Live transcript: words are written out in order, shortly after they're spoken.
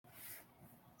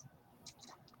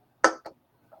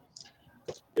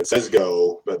It says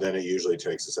go, but then it usually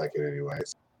takes a second anyway.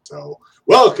 So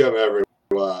welcome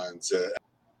everyone to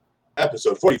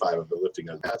episode 45 of the Lifting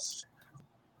of Mass.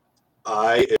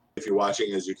 If you're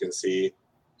watching, as you can see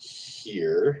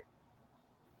there,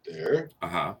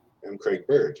 I'm Craig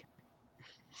Bird.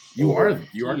 You are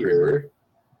Craig Bird.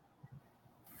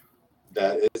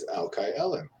 That is Alkai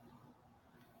Ellen.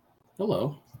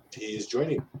 Hello. He's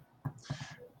joining.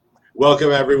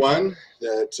 Welcome everyone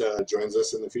that joins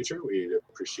us in the future. We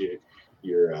appreciate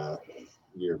your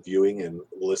viewing and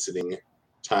listening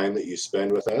time that you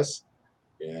spend with us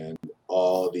and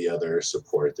all the other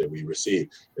support that we receive.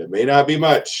 It may not be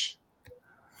much,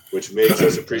 which makes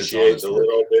us appreciate the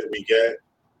little bit we get.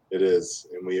 It is,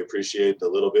 and we appreciate the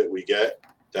little bit we get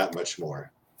that much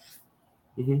more.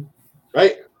 Mm-hmm.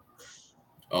 Right?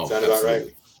 Oh, sound about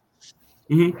right?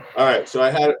 Mm-hmm. All right, so I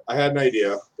had an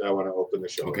idea that I want to open the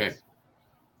show with. Okay.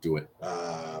 Do it.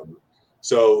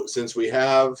 So since we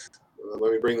have,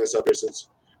 let me bring this up here, since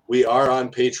we are on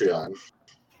Patreon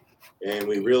and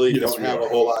we really don't have a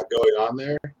whole lot going on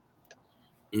there,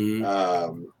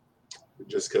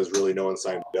 just because really no one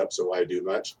signed up, so why do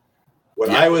much?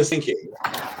 I was thinking,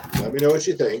 let me know what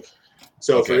you think.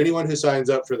 So for anyone who signs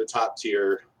up for the top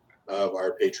tier of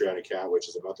our Patreon account, which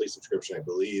is a monthly subscription, I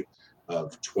believe,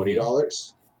 of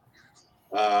 $20,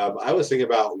 I was thinking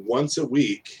about once a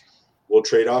week, we'll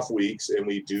trade off weeks and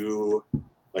we do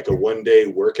like a 1-day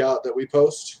workout that we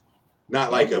post.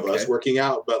 Not like of us working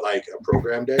out, but like a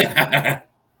program day.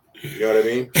 You know what I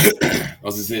mean? I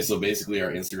was gonna say, so basically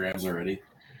our Instagrams already.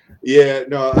 Yeah,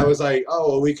 no, I was like,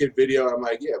 oh, a weekend video. I'm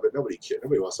like, yeah, but nobody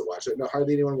wants to watch it. No,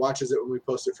 hardly anyone watches it when we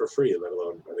post it for free, let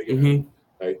alone are they gonna,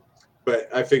 right? But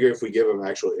I figure if we give them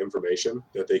actual information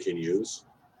that they can use,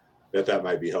 that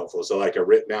might be helpful. So like a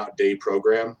written out day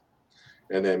program,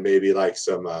 and then maybe like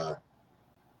some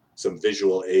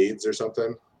visual aids or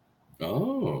something.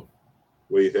 Oh,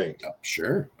 what do you think?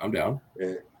 Sure, I'm down.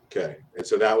 Okay, and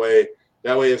so that way,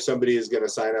 if somebody is going to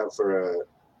sign up for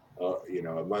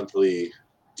a monthly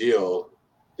deal,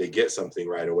 they get something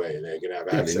right away. They can have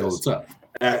access. They know what's up.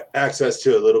 Access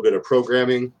to a little bit of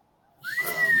programming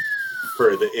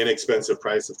for the inexpensive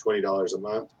price of $20 a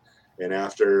month, and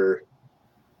after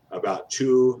about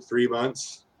 2-3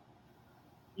 months,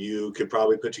 you could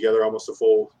probably put together almost a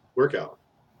full workout.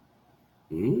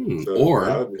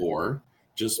 Or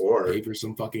pay for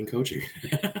some fucking coaching.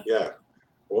 Yeah.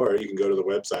 Or you can go to the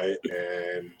website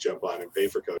and jump on and pay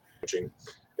for coaching.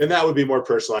 And that would be more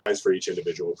personalized for each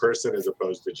individual person as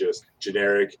opposed to just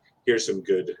generic, here's some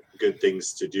good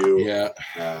things to do. Yeah.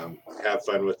 Have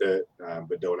fun with it,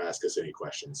 but don't ask us any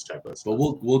questions type of stuff.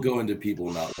 But we'll go into people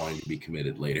not wanting to be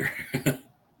committed later.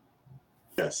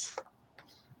 Yes.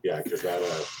 Yeah, because that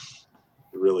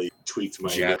really tweaked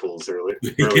my nipples earlier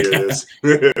this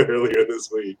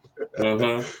week.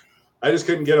 I just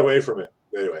couldn't get away from it.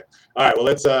 Anyway, all right. Well,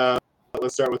 let's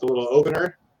start with a little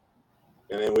opener,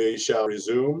 and then we shall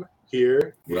resume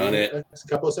here in a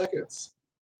couple of seconds.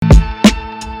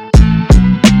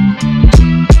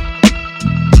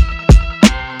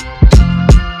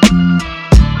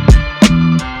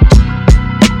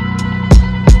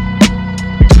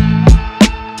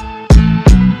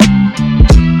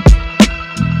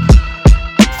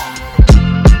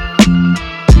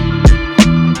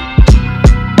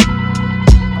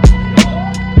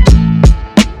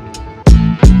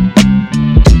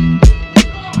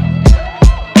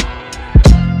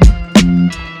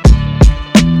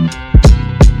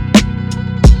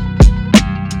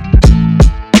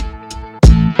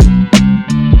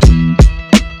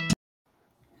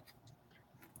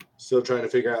 Still trying to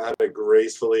figure out how to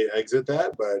gracefully exit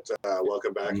that, but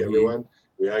welcome back, everyone.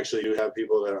 We actually do have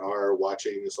people that are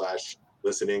watching /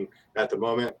 listening at the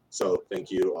moment, so thank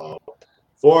you all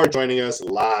for joining us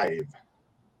live.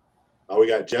 We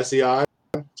got Jesse on.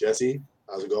 Jesse,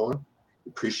 how's it going?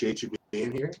 Appreciate you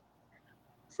being here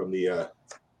from the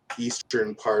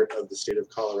eastern part of the state of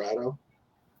Colorado.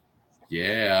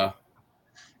 Yeah.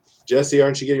 Jesse,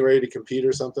 aren't you getting ready to compete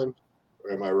or something?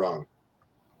 Or am I wrong?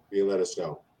 You let us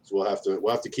know. So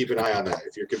we'll have to keep an eye on that.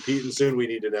 If you're competing soon, we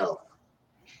need to know.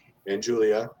 And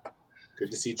Julia, good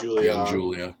to see Julia. Young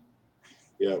Julia.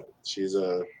 Yeah, she's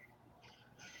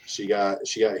she got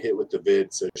hit with the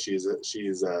vid, so she's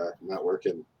not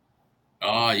working.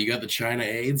 Oh, you got the China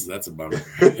AIDS? That's a bummer.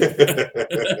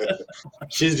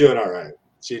 She's doing all right.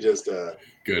 She just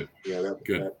good. Yeah,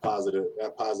 that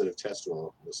positive test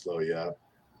will slow you up.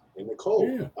 And Nicole.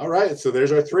 Yeah. All right, so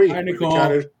there's our three. Hi,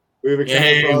 Nicole. We've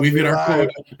hit our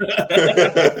quota.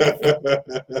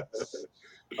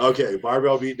 Okay,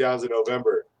 barbell beatdowns in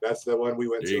November. That's the one we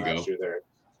went to last year.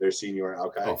 Their senior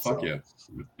Alkai. Oh, fuck yeah.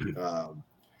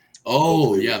 Oh,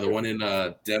 Hopefully yeah, we the can- one in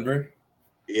Denver.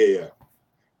 Yeah.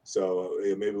 So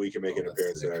maybe we can make an that's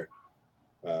appearance sick.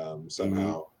 there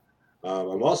somehow.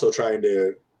 I'm also trying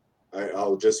to.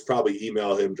 I'll just probably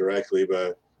email him directly,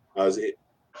 but I was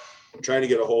trying to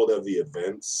get a hold of the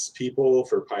events people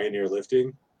for Pioneer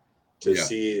Lifting to Yeah.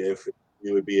 see if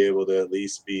you would be able to at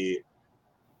least be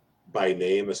by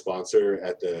name a sponsor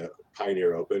at the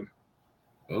Pioneer Open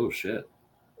Oh shit.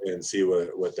 and see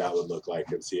what that would look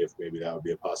like and see if maybe that would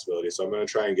be a possibility. So I'm going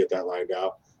to try and get that lined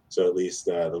out. So at least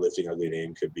the Lifting Ugly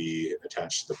name could be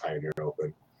attached to the Pioneer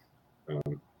Open. That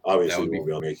Obviously, would we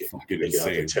be won't be able to make fucking it out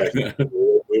to insane. Texas.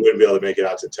 We wouldn't be able to make it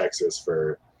out to Texas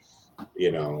for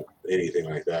anything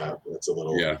like that. It's a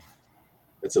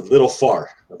little far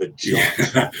of a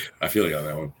jaunt. Yeah. I feel you on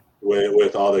that one.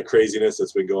 With all the craziness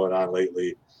that's been going on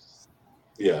lately.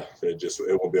 Yeah,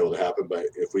 it won't be able to happen. But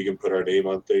if we can put our name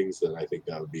on things, then I think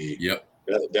that would be Yep.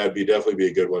 that'd be definitely be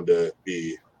a good one to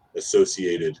be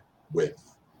associated with.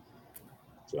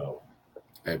 So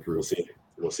I approve.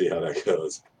 We'll see how that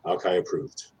goes. Alki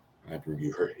approved. I approve.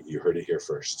 You heard it here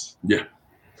first. Yeah.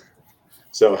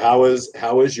 So how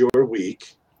was your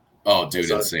week? Oh, dude,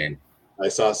 insane. I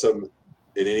saw some.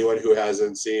 And anyone who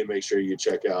hasn't seen, make sure you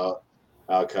check out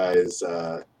Alki's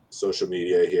social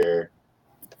media here.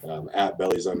 At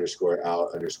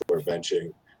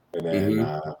bellies_out_benching, and then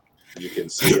you can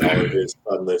see all of his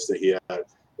fun lifts that he had.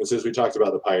 And since we talked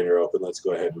about the Pioneer Open, let's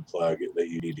go ahead and plug that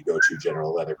you need to go to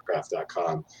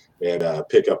generalleathercraft.com and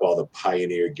pick up all the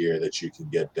Pioneer gear that you can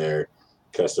get there.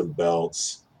 Custom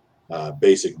belts,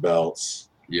 basic belts,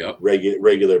 Yep.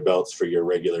 regular belts for your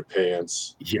regular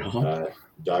pants, Yeah.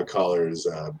 dog collars,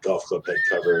 golf club head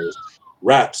covers,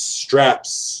 wraps,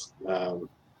 straps, all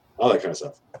that kind of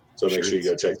stuff. So make sure you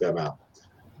go check them out.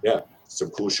 Yeah, some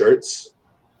cool shirts.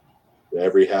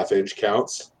 Every half inch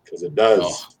counts because it does.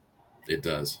 Oh, it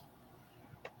does.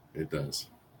 It does.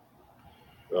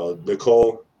 Well,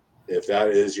 Nicole, if that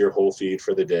is your whole feed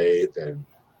for the day, then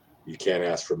you can't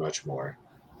ask for much more.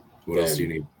 What else do you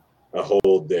need? A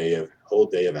whole day of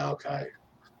Alki.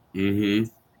 Mm-hmm.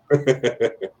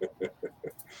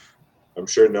 I'm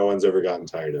sure no one's ever gotten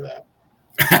tired of that.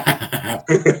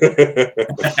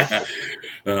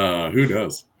 Who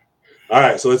knows? All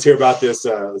right, so let's hear about this.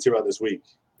 Let's hear about this week.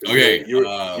 Okay, you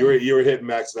were hitting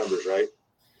max numbers, right?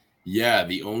 Yeah,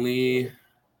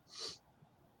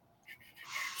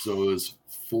 so it was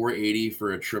 480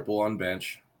 for a triple on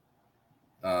bench,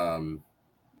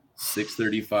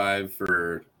 635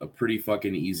 for a pretty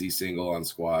fucking easy single on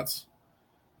squats,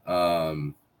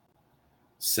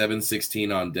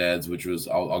 716 on deads, which was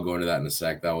I'll go into that in a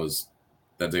sec.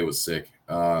 That day was sick.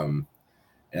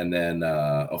 And then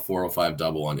a 405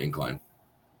 double on incline.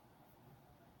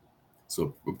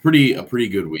 So a pretty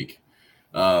good week.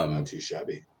 Not too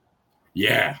shabby.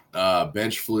 Yeah.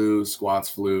 Bench flew, squats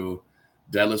flew.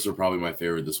 Deadlifts are probably my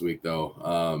favorite this week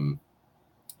though.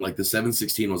 Like the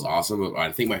 716 was awesome, but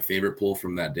I think my favorite pull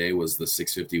from that day was the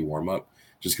 650 warm up,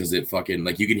 just because it fucking,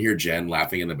 like, you can hear Jen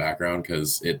laughing in the background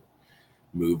because it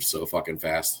moved so fucking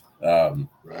fast.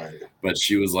 Right. But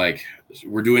she was like,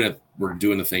 we're doing a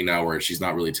thing now where she's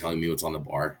not really telling me what's on the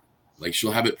bar. Like,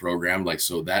 she'll have it programmed. Like,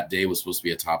 so that day was supposed to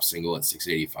be a top single at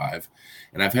 685.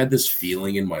 And I've had this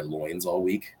feeling in my loins all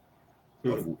week,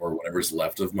 or whatever's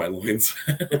left of my loins.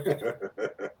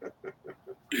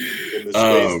 In the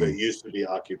space that used to be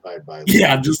occupied by.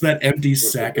 Yeah, just that empty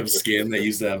sack of skin that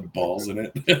used to have balls in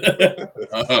it.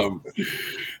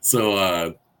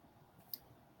 So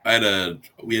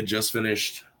we had just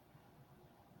finished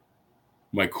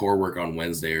my core work on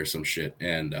Wednesday or some shit,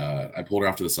 and I pulled her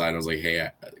off to the side and I was like, hey,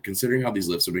 considering how these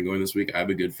lifts have been going this week, I have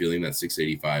a good feeling that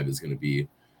 685 is going to be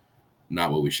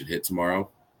not what we should hit tomorrow.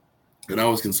 And I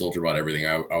always consult her about everything.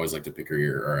 I always like to pick her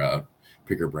ear or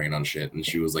pick her brain on shit. And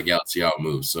she was like, yeah, let's see how it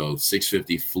moves. So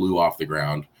 650 flew off the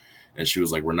ground, and she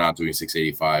was like, we're not doing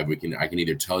 685. I can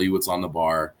either tell you what's on the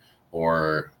bar,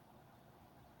 or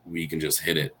we can just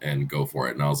hit it and go for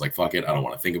it. And I was like, fuck it, I don't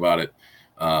want to think about it.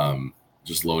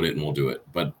 Just load it and we'll do it.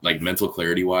 But like, mental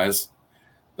clarity wise,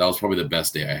 that was probably the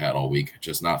best day I had all week.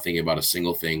 Just not thinking about a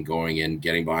single thing, going in,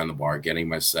 getting behind the bar, getting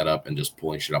my setup, and just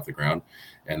pulling shit off the ground.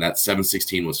 And that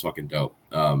 716 was fucking dope.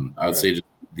 I would say just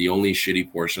the only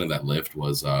shitty portion of that lift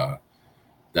was that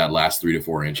last 3 to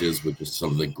 4 inches with just some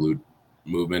of the glute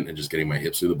movement and just getting my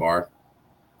hips through the bar.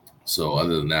 So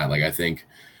other than that, like, I think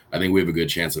we have a good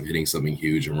chance of hitting something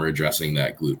huge, and we're addressing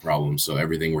that glute problem. So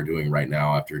everything we're doing right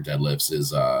now after deadlifts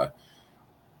is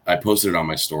I posted it on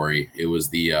my story. It was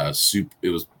the it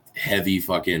was heavy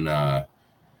fucking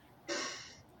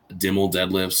Dimmel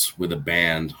deadlifts with a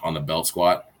band on the belt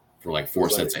squat for like 4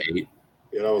 sets of 8.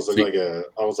 It almost looked like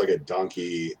almost like a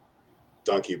donkey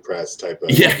donkey press type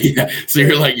of. Yeah. So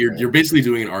you're basically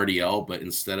doing an RDL, but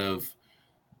instead of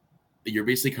you're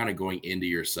basically kind of going into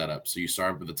your setup. So you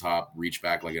start up at the top, reach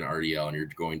back like an RDL, and you're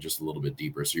going just a little bit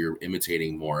deeper. So you're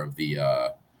imitating more of the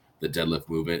deadlift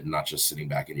movement and not just sitting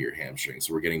back into your hamstring.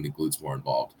 So we're getting the glutes more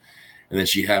involved. And then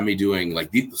she had me doing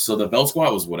like so the belt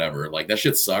squat was whatever. Like that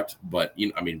shit sucked, but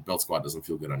belt squat doesn't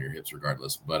feel good on your hips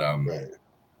regardless. But Right.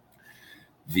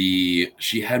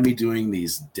 she had me doing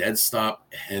these dead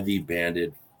stop heavy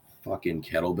banded fucking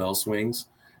kettlebell swings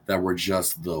that were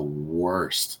just the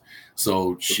worst.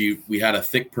 So we had a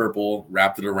thick purple,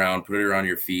 wrapped it around, put it around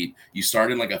your feet. You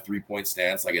start in like a 3-point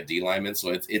stance, like a D lineman. So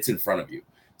it's in front of you.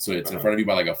 So it's in front of you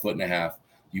by like 1.5 feet.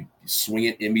 You swing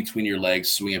it in between your legs,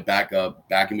 swing it back up,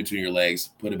 back in between your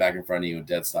legs, put it back in front of you,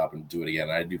 dead stop, and do it again.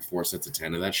 I do 4 sets of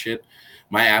 10 of that shit.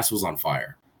 My ass was on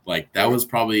fire. Like that was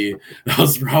probably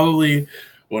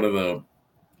one of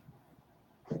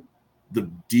the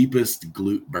deepest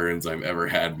glute burns I've ever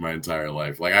had in my entire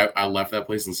life. Like I left that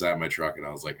place and sat in my truck and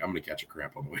I was like, I'm gonna catch a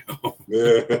cramp on the way home.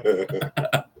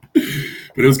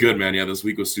 But it was good, man. Yeah, this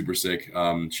week was super sick.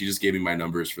 She just gave me my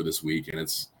numbers for this week,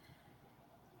 and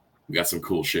we got some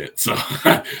cool shit. So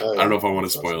I don't know if I want to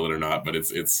spoil it or not, but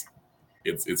it's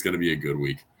gonna be a good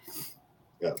week.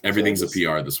 Yeah, everything's a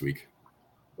PR this week.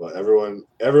 Well,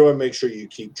 everyone, make sure you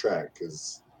keep track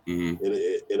because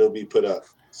it'll be put up.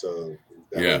 So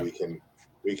that way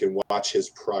we can watch his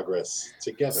progress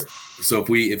together. So if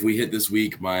we hit this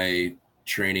week, my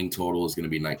training total is going to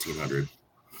be 1,900.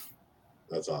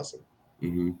 That's awesome.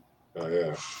 Mm-hmm. Oh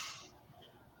yeah.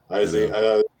 I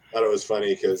thought it was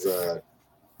funny because I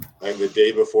think the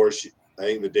day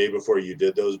before you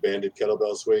did those banded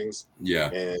kettlebell swings. Yeah.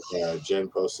 And Jen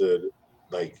posted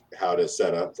like how to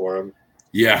set up for them.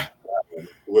 Yeah.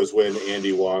 Was when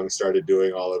Andy Wong started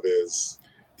doing all of his.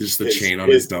 Just the chain on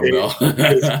his dumbbell.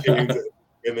 His chains,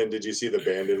 and then did you see the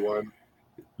banded one?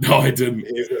 No, I didn't.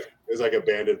 It was like a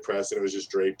banded press, and it was just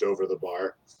draped over the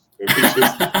bar.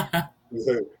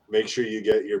 Just, make sure you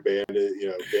get your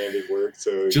banded work.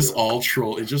 So just all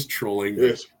troll. It's just trolling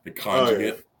the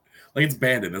conjugate. Oh, yeah. Like it's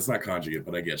banded. That's not conjugate,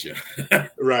 but I get you.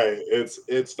 Right.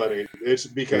 It's funny. It's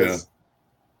because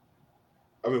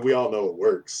we all know it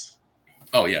works.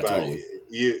 Oh yeah, totally.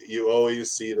 You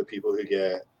always see the people who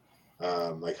get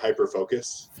like hyper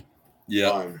focus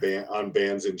on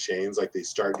bands and chains. Like they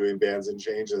start doing bands and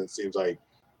chains, and it seems like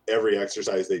every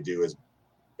exercise they do is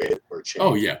band or chain.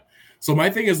 Oh yeah. So my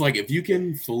thing is like if you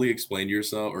can fully explain to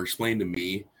yourself or explain to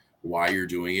me why you're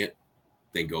doing it,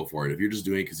 then go for it. If you're just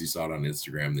doing it because you saw it on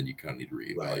Instagram, then you kind of need to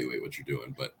reevaluate what you're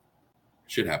doing. But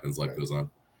shit happens, life goes on.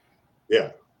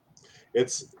 Yeah. Like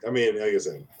I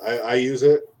said, I use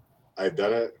it. I've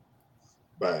done it,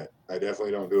 but I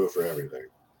definitely don't do it for everything.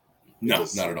 No,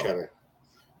 not at all.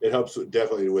 It helps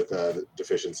definitely with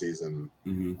deficiencies and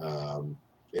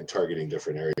in targeting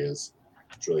different areas.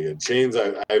 It's really good. Chains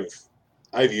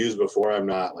I've used before. I'm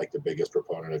not like the biggest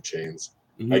proponent of chains.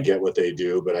 I get what they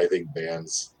do, but I think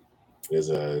bands is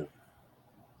a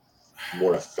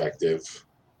more effective.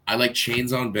 I like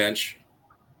chains on bench.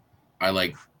 I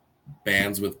like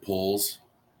bands with pulls,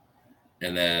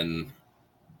 and then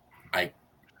I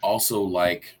also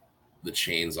like the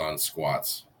chains on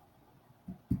squats.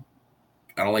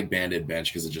 I don't like banded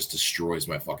bench because it just destroys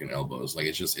my fucking elbows. Like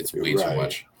it's way too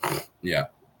much. Yeah.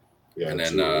 Yeah. And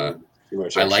then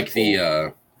I like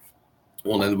the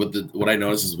then what I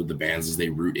notice is with the bands is they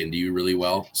root into you really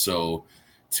well. So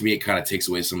to me, it kind of takes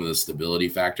away some of the stability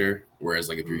factor. Whereas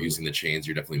like if you're using the chains,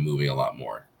 you're definitely moving a lot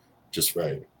more. Just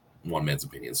one man's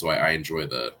opinion. So I enjoy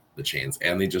the chains,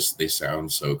 and they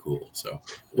sound so cool. So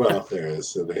there is.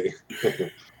 So they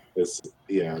it's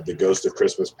the ghost of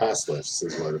Christmas past lifts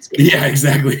is what it's going to be.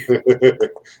 Exactly.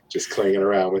 Just clanging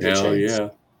around with the chains. Yeah.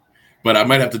 But I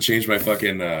might have to change my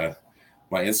fucking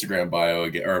my Instagram bio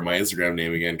again, or my Instagram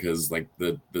name again, because like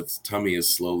the tummy is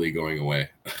slowly going away.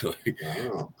 You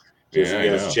have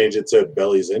to change it to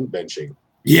bellies in benching.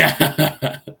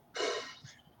 Yeah.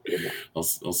 I'll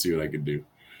see what I can do.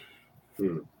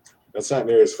 That's not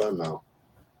near as fun though.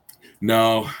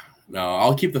 No,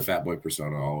 I'll keep the fat boy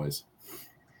persona always.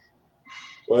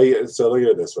 Well, yeah, so look at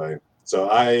it this way. So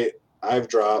I've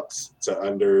dropped to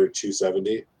under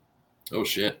 270. Oh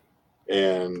shit!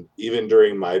 And even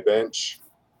during my bench,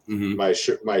 my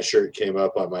shirt came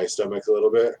up on my stomach a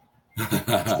little bit.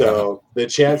 So the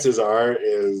chances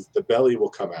is the belly will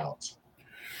come out.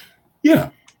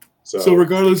 Yeah. So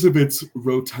regardless if it's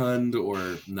rotund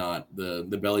or not,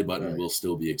 the belly button will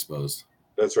still be exposed.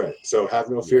 That's right. So have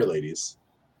no fear, ladies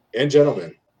and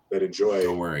gentlemen that enjoy.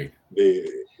 Don't worry.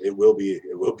 It will be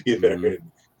there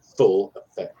in full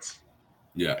effect.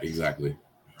 Yeah, exactly.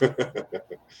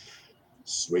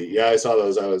 Sweet. Yeah, I saw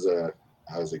those. I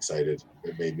was excited.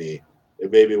 It made me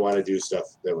want to do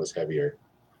stuff that was heavier,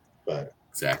 but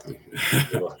Exactly.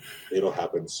 it'll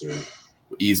happen soon.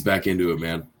 Ease back into it,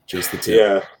 man. Just the tip.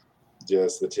 Yeah,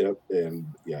 just the tip, and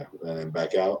and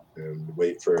back out and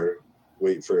wait for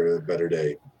a better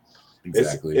day.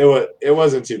 Exactly. It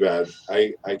wasn't too bad.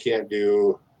 I can't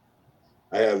do.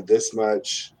 I have this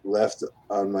much left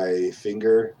on my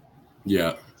finger.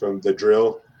 Yeah. From the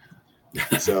drill,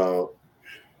 so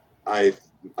I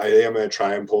am gonna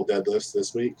try and pull deadlifts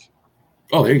this week.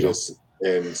 Oh, there you go.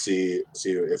 And see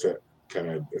if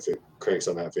it cranks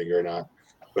on that finger or not.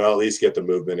 But I'll at least get the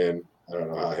movement in. I don't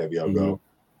know how heavy I'll go.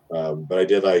 But I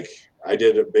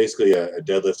did basically a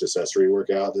deadlift accessory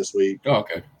workout this week. Oh,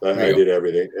 okay. But I did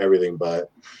everything but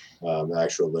the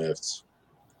actual lifts.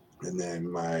 And then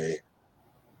my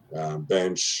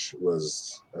bench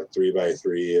was a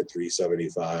 3x3 at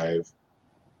 375,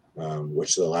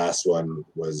 which the last one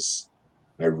was,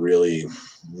 I really,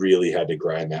 really had to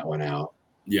grind that one out.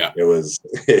 Yeah. It was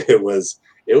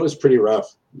pretty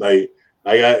rough. Like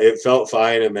it felt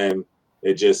fine, and then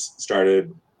it just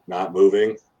started not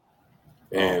moving.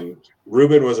 And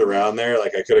Ruben was around there.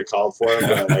 Like I could have called for him,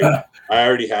 but like I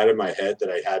already had in my head that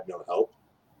I had no help.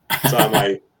 So I'm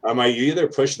like, you either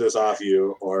push this off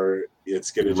you or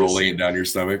it's gonna rolling it down your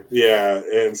stomach. Yeah,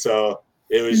 and so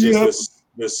it was just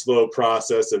this slow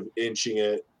process of inching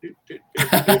it, and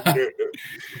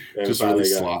just really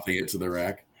slothing it to the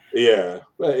rack. Yeah,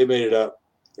 but it made it up,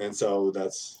 and so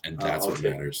that's what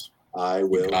matters. I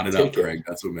will. You got it up, Craig.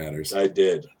 That's what matters. I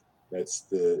did. That's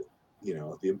the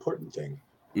important thing.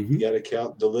 Mm-hmm. You got to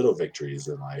count the little victories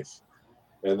in life,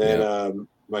 and then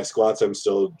my squats. I'm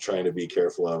still trying to be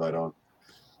careful of. I don't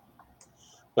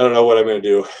know what I'm going to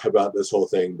do about this whole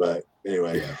thing, but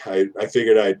anyway, I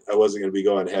figured I wasn't going to be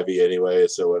going heavy anyway.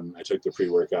 So when I took the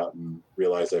pre-workout and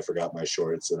realized I forgot my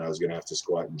shorts and I was going to have to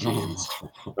squat in jeans,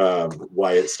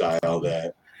 Wyatt style.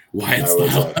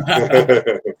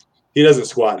 He doesn't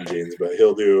squat in jeans, but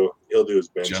he'll do his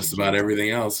bench. Just about everything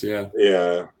else, yeah.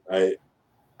 Yeah, I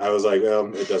was like,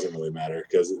 it doesn't really matter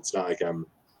because it's not like I'm,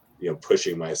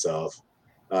 pushing myself.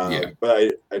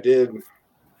 But I did.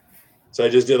 So I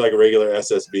just did like a regular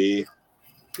SSB.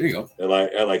 There you go.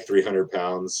 At like 300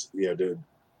 pounds, did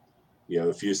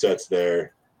a few sets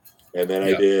there, and then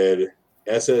I did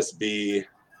SSB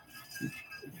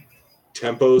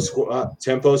tempo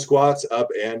squats up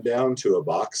and down to a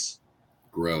box.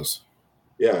 Gross.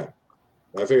 Yeah,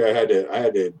 I figured I had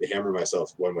to hammer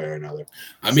myself one way or another.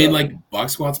 I mean, like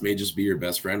box squats may just be your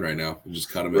best friend right now. You just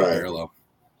cut them in parallel.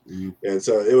 Mm-hmm. And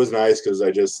so it was nice because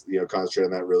I just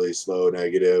concentrated on that really slow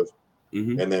negative.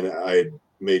 Mm-hmm. And then I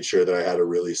made sure that I had a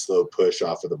really slow push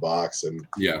off of the box and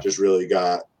just really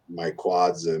got my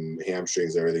quads and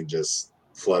hamstrings, everything just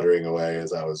fluttering away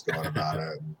as I was going about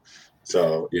it. And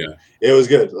so it was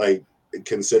good. Like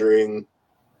considering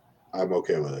I'm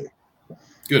okay with it.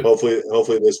 Good.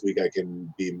 Hopefully this week I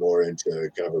can be more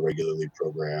into kind of a regularly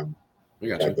programmed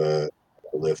type of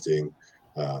lifting.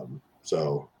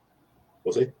 So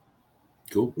we'll see.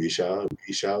 Cool. We shall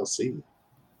see.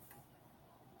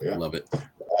 Yeah. Love it.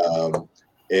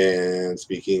 And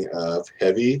speaking of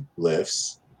heavy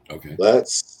lifts,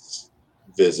 let's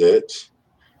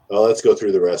go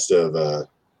through the rest of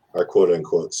our quote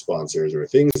unquote sponsors or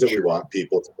things that we want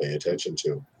people to pay attention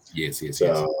to. Yes.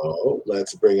 So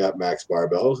let's bring up Max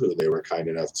Barbell, who they were kind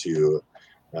enough to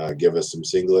give us some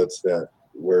singlets that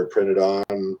were printed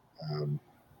on.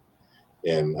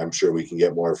 And I'm sure we can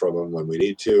get more from them when we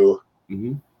need to.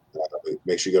 Mm-hmm.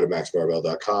 Make sure you go to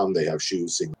maxbarbell.com. They have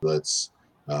shoes, singlets,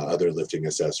 other lifting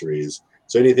accessories.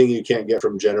 So anything you can't get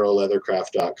from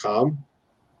generalleathercraft.com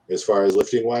as far as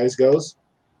lifting wise goes,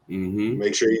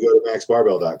 make sure you go to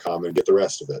maxbarbell.com and get the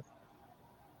rest of it.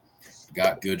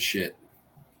 Got good shit.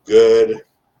 Good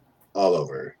all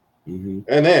over. Mm-hmm.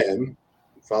 And then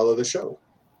follow the show.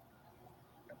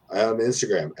 I'm on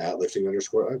Instagram at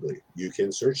lifting_ugly. You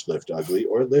can search Lift Ugly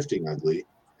or Lifting Ugly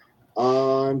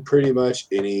on pretty much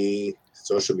any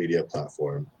social media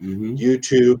platform,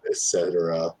 YouTube,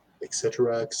 etc.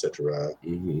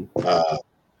 Mm-hmm.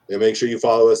 And make sure you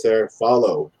follow us there.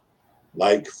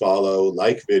 Like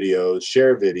videos,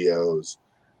 share videos,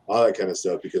 all that kind of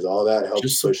stuff, because all that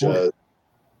helps push us.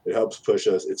 It helps push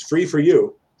us. It's free for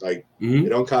you. Like it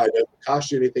doesn't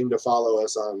cost you anything to follow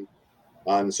us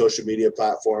on social media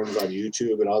platforms, on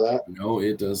YouTube and all that. No,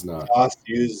 it does not. Cost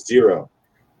you zero.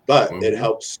 But it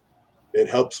helps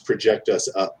project us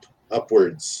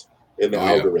upwards in the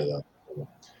algorithm.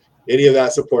 Any of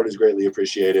that support is greatly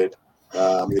appreciated.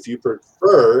 If you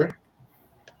prefer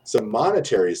some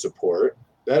monetary support,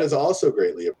 that is also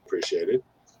greatly appreciated.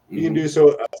 You can do so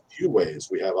a few ways.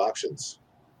 We have options.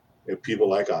 If people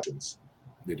like options,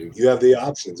 They do. you have the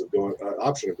option of going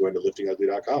to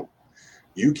liftingugly.com.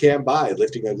 You can buy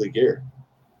Lifting Ugly gear.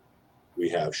 We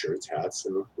have shirts, hats,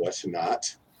 and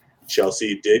whatnot.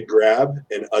 Chelsea did grab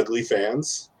an Ugly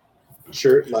Fans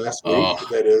shirt last week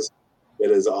that is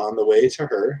on the way to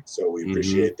her. So we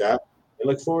appreciate that. And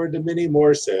look forward to many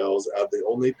more sales of the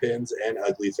Only Pins and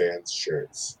Ugly Fans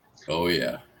shirts. Oh,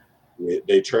 yeah.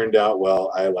 They turned out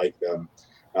well. I like them.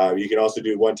 You can also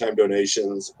do one-time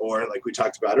donations, or like we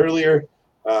talked about earlier,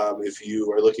 if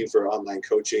you are looking for online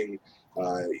coaching,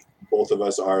 both of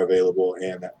us are available,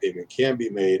 and that payment can be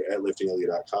made at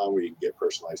liftingugly.com, where you can get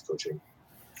personalized coaching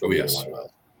from either one of us.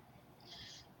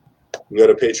 You go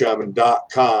to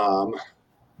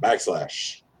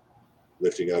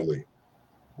patreon.com/liftingugly.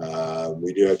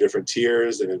 We do have different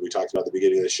tiers, and we talked about at the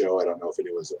beginning of the show. I don't know if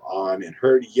anyone's on and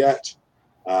heard yet,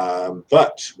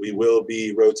 but we will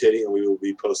be rotating, and we will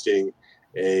be posting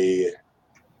a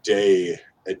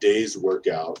day's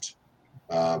workout,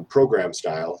 program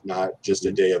style, not just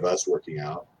a day of us working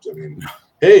out. I mean,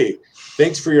 hey,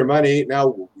 thanks for your money.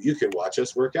 Now you can watch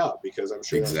us work out, because I'm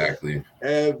sure that's what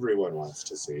everyone wants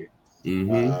to see.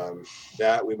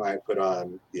 That we might put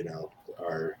on,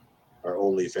 our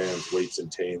OnlyFans weights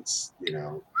and taints,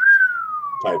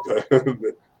 type of,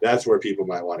 that's where people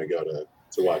might want to go to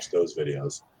watch those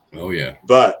videos. Oh yeah.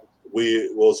 But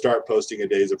we will start posting a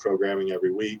days of programming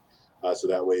every week. So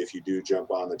that way, if you do jump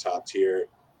on the top tier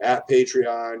at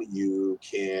Patreon, you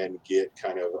can get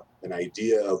kind of an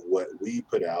idea of what we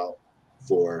put out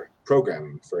for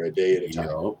programming for a day at a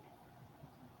time.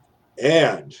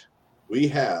 And we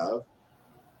have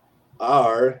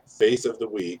our face of the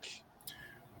week.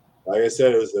 Like I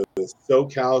said, it was the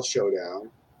SoCal Showdown.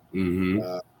 Two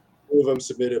of them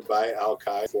submitted by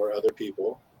Alkai for other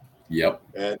people. Yep.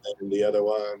 And then the other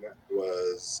one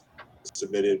was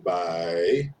submitted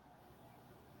by...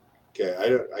 Okay,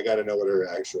 I got to know what her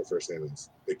actual first name is.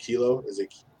 The Kilo? Is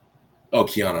it? Oh,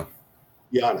 Kiana.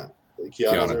 Kiana.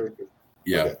 Kiana.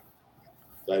 Yeah. Okay.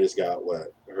 So I just got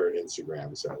what her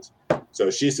Instagram says. So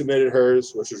she submitted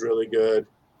hers, which was really good.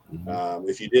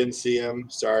 If you didn't see them,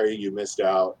 sorry, you missed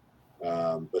out.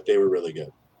 But they were really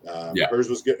good. Hers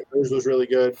was good. Hers was really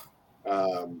good.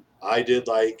 I did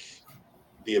like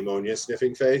the ammonia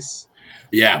sniffing face.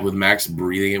 Yeah, with Max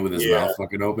breathing it with his mouth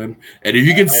fucking open. And if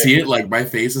you can see it, like, my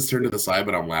face is turned to the side,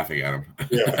 but I'm laughing at him.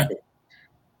 Yeah.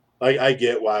 Like, I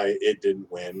get why it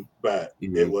didn't win, but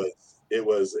it was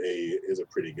a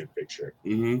pretty good picture.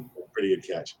 Pretty good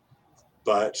catch.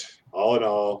 But all in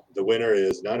all, the winner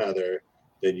is none other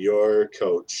than your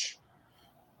coach,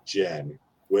 Jen,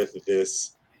 with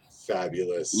this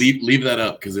fabulous... Leave that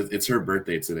up, because it's her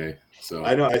birthday today. So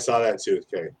I know, I saw that too.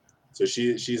 Okay. So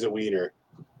she's a wiener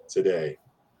today.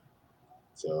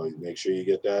 So make sure you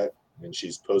get that. And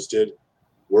she's posted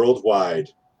worldwide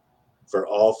for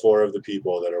all 4 of the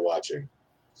people that are watching.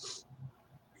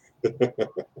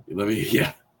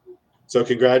 So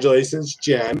congratulations,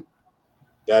 Jen.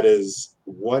 That is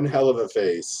one hell of a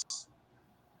face,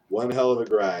 one hell of a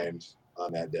grind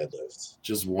on that deadlift.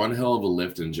 Just one hell of a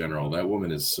lift in general. That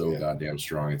woman is so goddamn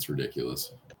strong. It's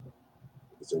ridiculous.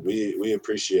 So we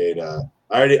appreciate...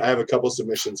 I have a couple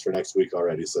submissions for next week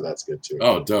already, so that's good too.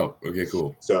 Oh, dope. Okay,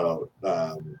 cool. So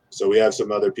we have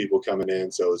some other people coming in,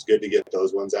 so it's good to get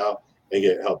those ones out. I think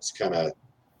it helps kind of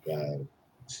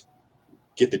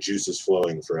get the juices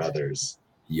flowing for others.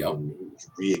 Yep.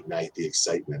 Reignite the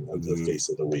excitement of the face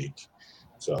of the week.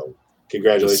 So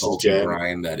congratulations, Jen.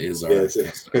 Brian, that is our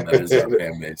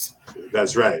fan base.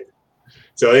 That's right.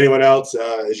 So anyone else,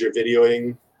 as you're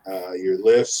videoing your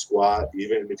lift, squat,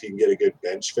 even if you can get a good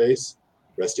bench face,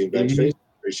 resting bench face,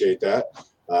 appreciate that.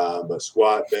 But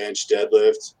squat, bench,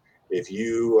 deadlift, if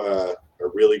you are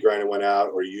really grinding one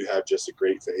out, or you have just a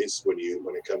great face when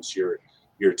it comes to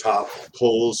your top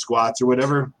pulls, squats, or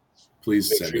whatever,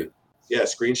 please send it. Yeah,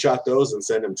 screenshot those and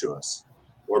send them to us,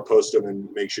 or post them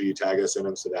and make sure you tag us in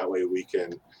them, so that way we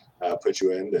can put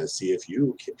you in to see if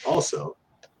you also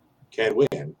can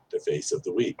win the face of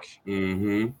the week.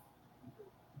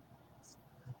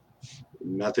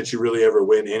 Not that you really ever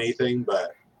win anything,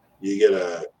 but you get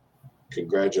a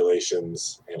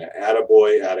congratulations and an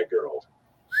attaboy, attagirl,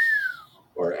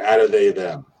 or atta they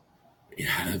them.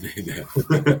 Yeah, they them.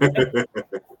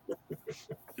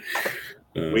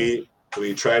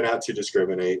 We try not to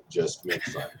discriminate, just make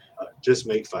fun. Just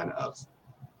make fun of.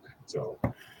 So,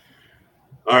 all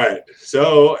right.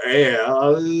 So,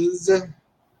 as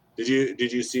did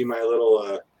you see my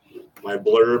little my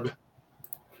blurb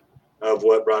of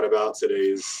what brought about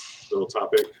today's little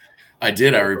topic? I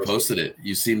did. I reposted it.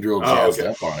 You seemed real jazzed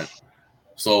up on it.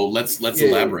 So let's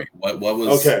elaborate. What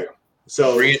was okay?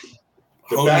 So bring it,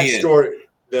 the hone me in. backstory,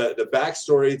 the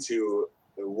backstory to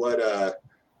what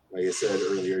like I said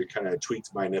earlier, kind of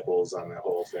tweaked my nipples on that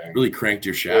whole thing. Really cranked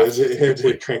your shaft. It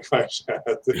did crank my shaft.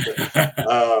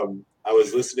 I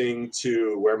was listening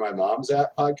to Where My Mom's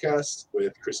At podcast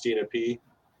with Christina P.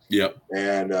 Yep.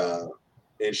 And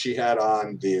she had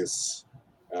on this,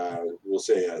 we'll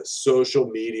say, a social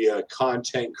media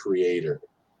content creator.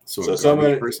 So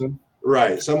someone person,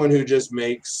 right? Someone who just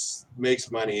makes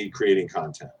money creating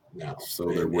content now.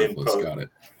 So they're worthless. Got it.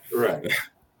 Right.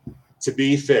 To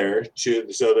be fair,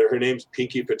 her name's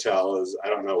Pinky Patel. I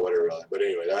don't know what her real, but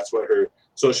anyway, that's what her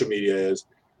social media is.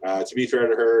 To be fair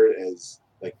to her, is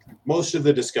like most of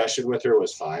the discussion with her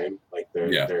was fine. Like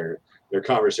their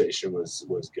conversation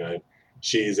was good.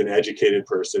 She's an educated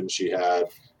person. She had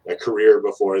a career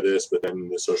before this, but then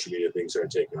the social media thing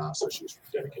started taking off, so she's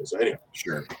dedicated. So anyway,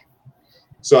 sure.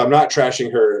 So I'm not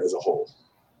trashing her as a whole.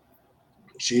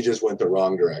 She just went the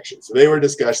wrong direction. So they were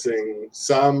discussing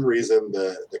some reason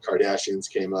the Kardashians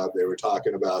came up. They were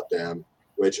talking about them,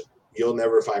 which you'll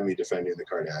never find me defending the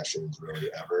Kardashians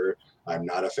really ever. I'm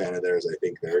not a fan of theirs. I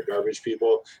think they're garbage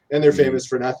people, and they're famous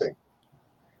for nothing.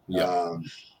 Yeah.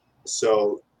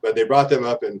 But they brought them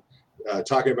up and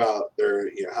talking about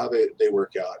their, how they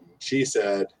work out. And she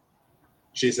said,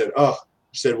 well,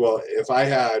 if I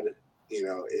had,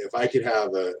 if I could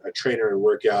have a trainer and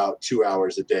work out 2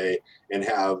 hours a day and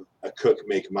have a cook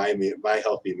make my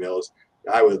healthy meals,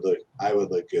 I would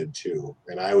look good too,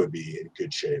 and I would be in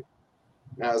good shape.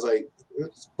 And I was like,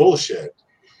 it's bullshit.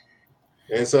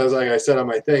 And so I said on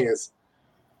my thing is,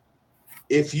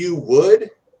 if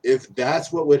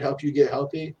that's what would help you get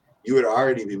healthy, you would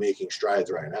already be making strides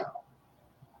right now.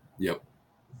 Yep.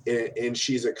 And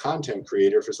she's a content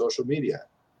creator for social media.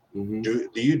 Mm-hmm.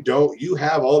 You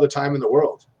have all the time in the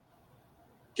world.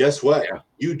 Guess what? Yeah.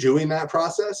 You doing that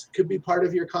process could be part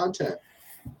of your content.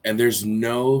 And there's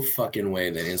no fucking way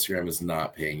that Instagram is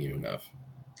not paying you enough.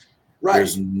 Right.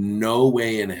 There's no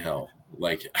way in hell.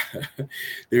 Like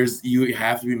you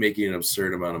have to be making an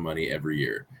absurd amount of money every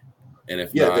year. And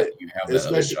if not, you have that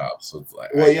other job. So it's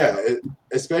like,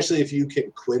 especially if you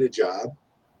can quit a job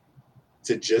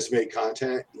to just make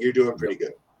content, you're doing pretty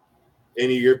good.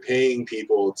 And you're paying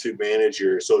people to manage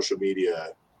your social media.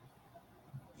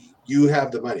 You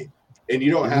have the money, and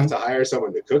you don't have to hire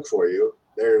someone to cook for you.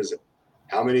 There's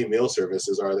how many meal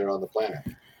services are there on the planet?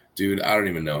 Dude, I don't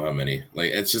even know how many.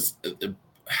 Like, it's just,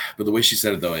 but the way she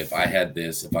said it though, if I had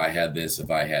this,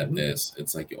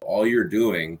 it's like all you're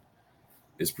doing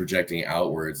is projecting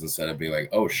outwards instead of being like,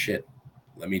 oh shit,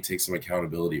 let me take some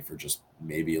accountability for just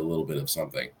maybe a little bit of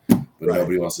something. But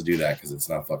nobody wants to do that because it's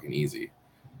not fucking easy.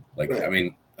 Like, I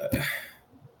mean,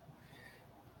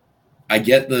 I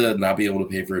get the not being able to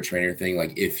pay for a trainer thing,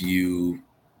 like if you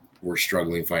were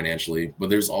struggling financially, but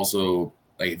there's also,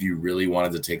 like, if you really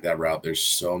wanted to take that route, there's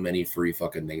so many free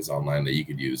fucking things online that you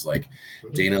could use. Like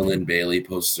Dana Lynn Bailey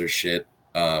posts their shit.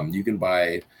 You can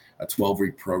buy a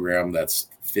 12-week program that's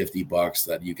 $50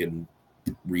 that you can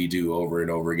redo over and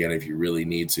over again if you really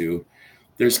need to.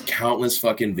 There's countless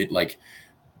fucking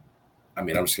I'm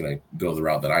just going to go the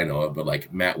route that I know of, but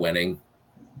like Matt Wenning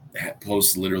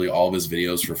posts literally all of his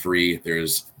videos for free.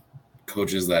 There's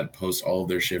coaches that post all of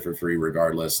their shit for free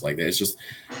regardless. Like, it's just,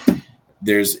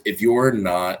 if you're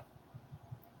not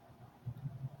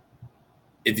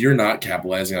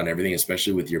capitalizing on everything,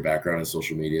 especially with your background in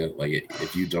social media, like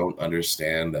if you don't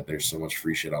understand that there's so much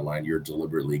free shit online, you're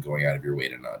deliberately going out of your way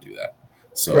to not do that.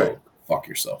 So fuck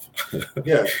yourself.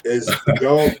 Yeah.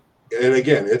 And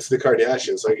again, it's the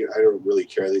Kardashians. So I don't really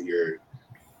care that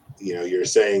you're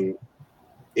saying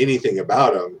anything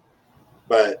about them,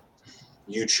 but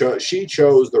she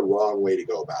chose the wrong way to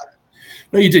go about it.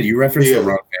 No, you did. You referenced the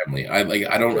wrong family. I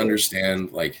don't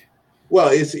understand. Like, well,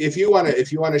 if you want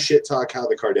to shit talk how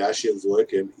the Kardashians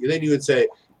look, and then you would say,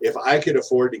 if I could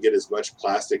afford to get as much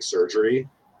plastic surgery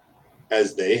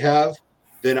as they have,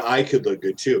 then I could look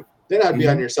good too. Then I'd be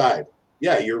on your side.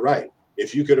 Yeah, you're right.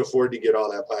 If you could afford to get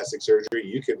all that plastic surgery,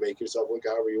 you could make yourself look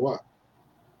however you want.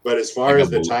 But as far as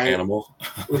the time, animal,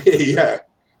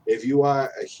 if you want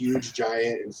a huge,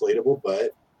 giant, inflatable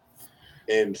butt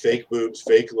and fake boobs,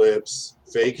 fake lips,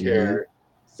 fake hair,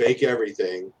 fake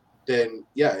everything, then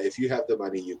if you have the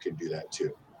money, you can do that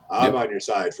too. I'm on your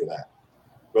side for that.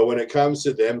 But when it comes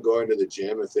to them going to the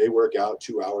gym, if they work out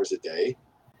 2 hours a day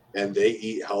and they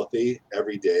eat healthy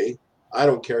every day, I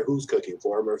don't care who's cooking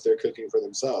for them or if they're cooking for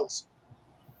themselves.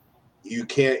 You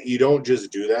don't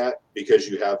just do that because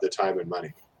you have the time and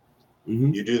money.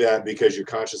 You do that because you're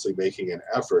consciously making an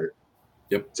effort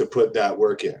to put that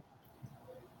work in.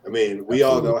 I mean, we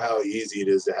all know how easy it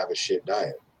is to have a shit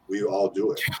diet. We all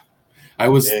do it. I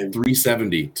was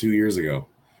 370 2 years ago.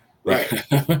 Right.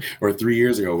 Or 3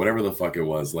 years ago, whatever the fuck it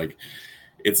was. Like,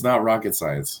 it's not rocket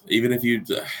science. Even if you,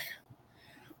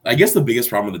 I guess the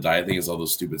biggest problem with the diet thing is all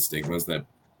those stupid stigmas that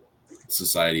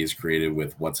society has created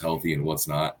with what's healthy and what's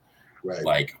not. Right.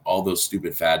 Like all those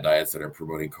stupid fad diets that are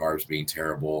promoting carbs being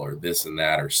terrible or this and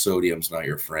that, or sodium's not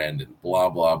your friend and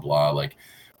blah, blah, blah. Like,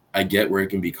 I get where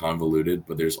it can be convoluted,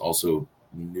 but there's also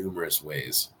numerous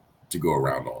ways to go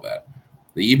around all that.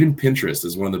 Even Pinterest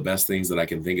is one of the best things that I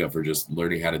can think of for just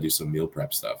learning how to do some meal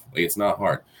prep stuff. Like, it's not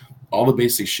hard. All the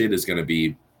basic shit is going to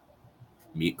be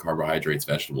meat, carbohydrates,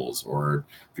 vegetables, or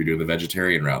if you're doing the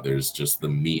vegetarian route, there's just the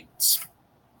meats,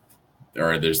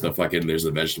 or there's the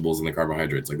vegetables and the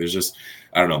carbohydrates. Like, there's just,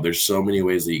 I don't know, there's so many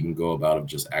ways that you can go about of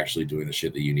just actually doing the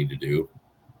shit that you need to do.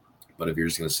 But if you're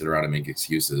just going to sit around and make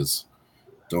excuses,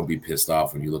 don't be pissed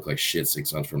off when you look like shit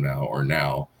 6 months from now or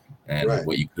now. And Right.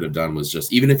 what you could have done was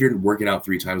just, even if you're working out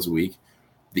 3 times a week,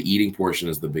 the eating portion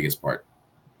is the biggest part,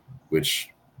 which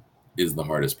is the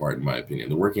hardest part, in my opinion.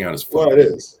 The working out is fun. Well, it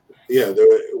is. Yeah.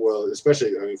 Well,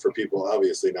 especially, I mean, for people,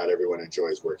 obviously not everyone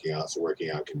enjoys working out. So working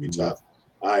out can be tough.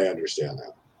 I understand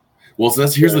that. Well, so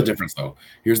here's the difference, though.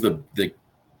 Here's the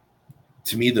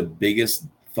to me, the biggest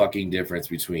fucking difference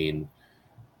between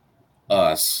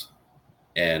us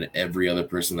and every other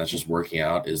person that's just working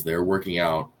out is they're working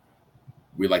out.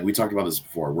 We talked about this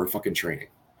before. We're fucking training.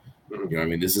 Mm-hmm. You know what I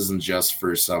mean? This isn't just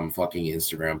for some fucking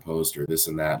Instagram post or this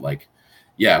and that. Like,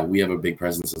 yeah, we have a big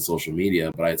presence in social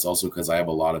media, but it's also because I have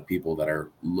a lot of people that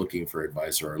are looking for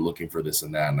advice or are looking for this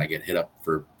and that. And I get hit up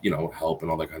for, help and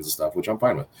all that kinds of stuff, which I'm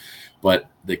fine with. But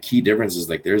the key difference is,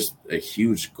 like, there's a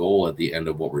huge goal at the end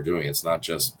of what we're doing. It's not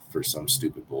just for some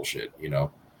stupid bullshit,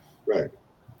 Right.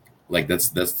 Like, that's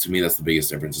to me, that's the biggest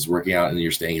difference, is working out and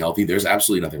you're staying healthy. There's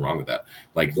absolutely nothing wrong with that.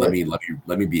 Like, let me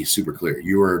be super clear.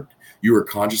 You are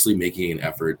consciously making an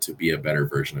effort to be a better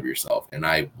version of yourself. And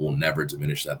I will never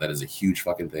diminish that. That is a huge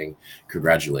fucking thing.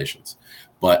 Congratulations.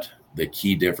 But the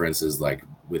key difference is, like,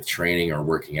 with training or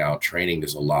working out,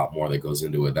 there's a lot more that goes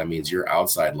into it. That means your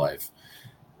outside life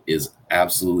is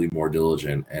absolutely more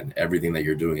diligent, and everything that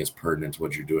you're doing is pertinent to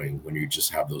what you're doing when you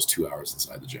just have those 2 hours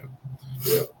inside the gym.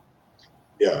 Yeah.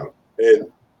 Yeah.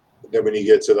 And then when you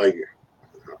get to, like,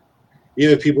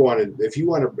 if people want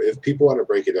to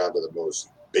break it down to the most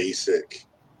basic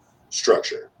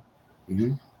structure,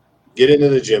 get into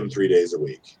the gym 3 days a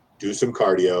week, do some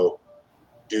cardio,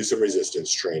 do some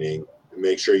resistance training, and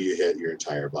make sure you hit your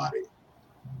entire body.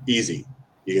 Easy.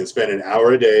 You can spend an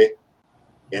hour a day,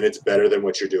 and it's better than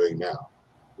what you're doing now.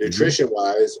 Nutrition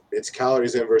wise, it's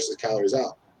calories in versus calories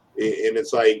out. And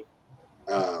it's like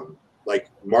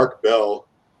Mark Bell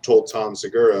told Tom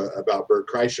Segura about Bert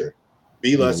Kreischer,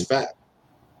 be less fat.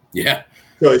 Yeah.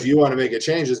 So if you want to make a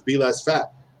change, just be less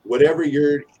fat. Whatever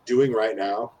you're doing right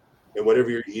now and whatever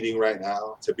you're eating right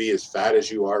now, to be as fat as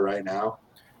you are right now,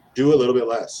 do a little bit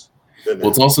less. Well,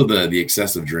 it's also the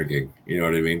excessive drinking. You know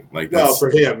what I mean? Like, no, for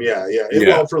him, yeah.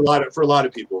 Well, for a lot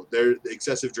of people, the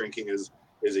excessive drinking is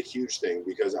a huge thing,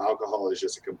 because alcohol is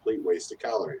just a complete waste of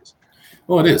calories.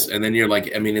 Well, it is. And then you're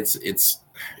like, I mean, it's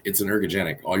an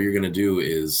ergogenic. All you're going to do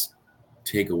is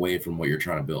take away from what you're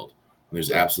trying to build. And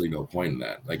there's absolutely no point in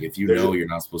that. Like, if you're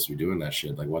not supposed to be doing that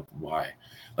shit, like, why?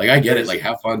 Like, I get it. Like,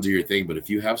 have fun, do your thing. But if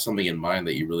you have something in mind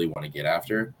that you really want to get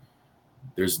after,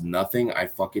 there's nothing I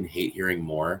fucking hate hearing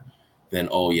more than,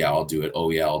 oh yeah, I'll do it. Oh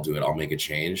yeah, I'll do it. I'll make a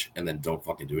change. And then don't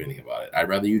fucking do anything about it. I'd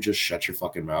rather you just shut your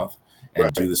fucking mouth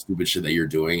and do the stupid shit that you're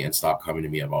doing, and stop coming to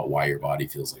me about why your body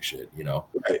feels like shit,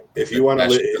 Right. If you want to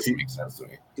live, makes sense to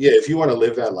me. Yeah, if you want to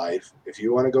live that life, if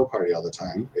you want to go party all the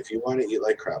time, if you want to eat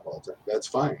like crap all the time, that's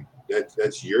fine.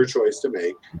 That's your choice to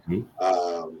make.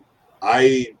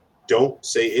 I don't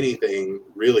say anything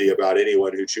really about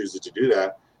anyone who chooses to do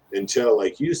that until,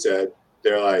 like you said,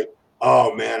 they're like,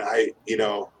 oh man, I'm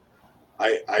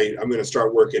going to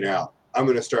start working out. I'm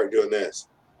going to start doing this.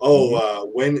 Oh,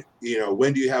 when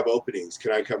do you have openings?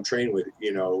 Can I come train with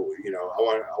I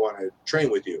want to train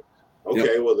with you.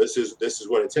 Okay, well this is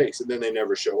what it takes, and then they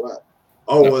never show up.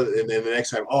 Oh, well, and then the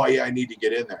next time, oh yeah, I need to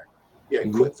get in there. Yeah,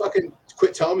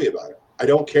 quit telling me about it. I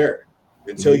don't care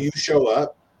until you show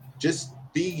up. Just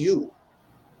be you.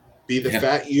 Be the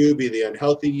fat you. Be the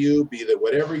unhealthy you. Be the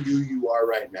whatever you are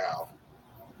right now.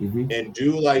 And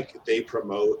do like they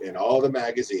promote in all the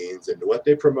magazines, and what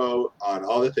they promote on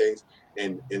all the things,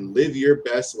 and live your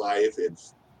best life, and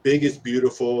big is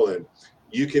beautiful, and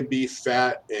you can be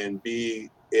fat and be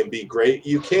great.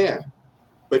 You can,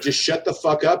 but just shut the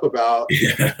fuck up about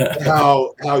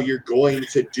how you're going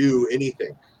to do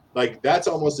anything. Like, that's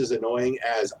almost as annoying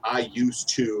as I used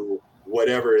to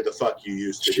whatever the fuck you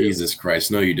used to Jesus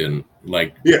Christ. No, you didn't.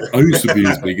 Like, do. Yeah. I used to be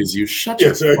as big as you. Shut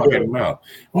your fucking mouth.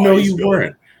 Oh, No, you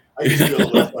weren't. I used to be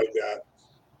able to lift like that.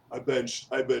 I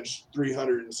benched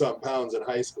 300 and something pounds in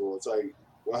high school. It's like,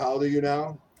 well, how old are you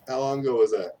now? How long ago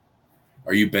was that?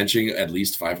 Are you benching at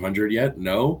least 500 yet?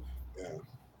 No?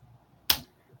 Yeah.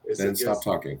 Then stop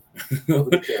talking. Who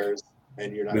cares?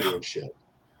 And you're not doing shit.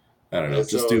 I don't know.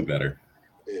 Just do better.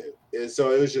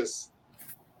 So it was just,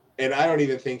 and I don't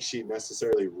even think she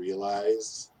necessarily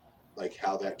realized like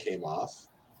how that came off.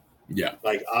 Yeah.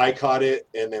 Like I caught it,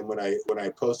 and then when I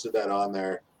posted that on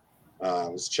there,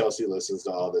 Chelsea listens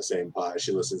to all the same pod.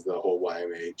 She listens to the whole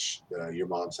YMH, Your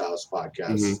Mom's House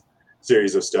podcast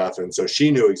series of stuff, and so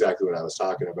she knew exactly what I was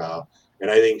talking about. And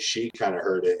I think she kind of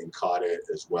heard it and caught it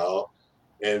as well.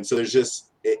 And so there's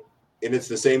just it, and it's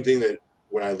the same thing that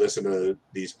when I listen to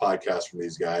these podcasts from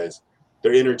these guys,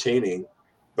 they're entertaining,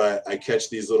 but I catch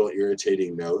these little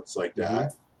irritating notes like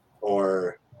that,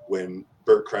 or when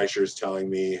Bert Kreischer's telling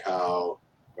me how,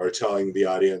 or telling the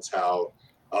audience how,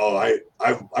 oh,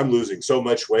 I'm losing so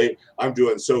much weight. I'm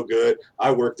doing so good.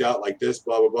 I worked out like this,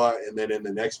 blah, blah, blah. And then in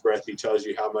the next breath, he tells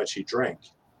you how much he drank.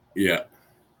 Yeah.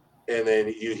 And then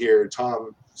you hear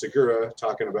Tom Segura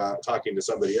talking to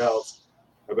somebody else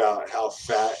about how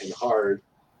fat and hard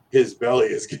his belly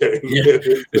is getting. Yeah.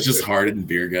 It's just hard and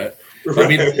beer gut. Right. I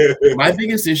mean, my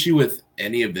biggest issue with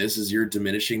any of this is you're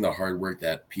diminishing the hard work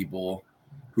that people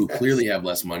who clearly have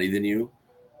less money than you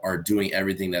are doing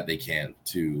everything that they can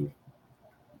to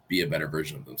be a better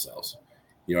version of themselves.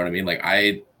 You know what I mean? Like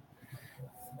I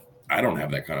don't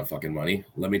have that kind of fucking money.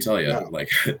 Let me tell you, like,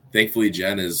 thankfully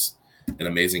Jen is an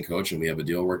amazing coach and we have a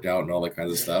deal worked out and all that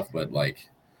kinds of stuff. But like,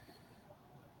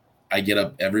 I get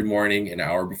up every morning an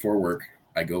hour before work.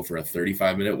 I go for a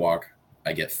 35-minute walk.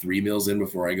 I get 3 meals in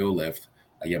before I go lift.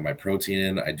 I get my protein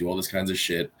in. I do all this kinds of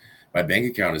shit. My bank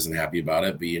account isn't happy about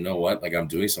it, but you know what? Like I'm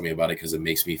doing something about it because it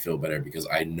makes me feel better because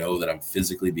I know that I'm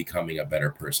physically becoming a better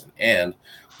person. And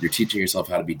you're teaching yourself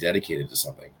how to be dedicated to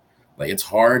something. Like it's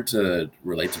hard to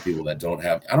relate to people that don't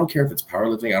have, I don't care if it's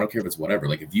powerlifting. I don't care if it's whatever.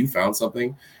 Like if you found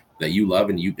something that you love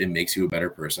and it makes you a better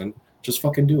person, just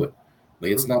fucking do it.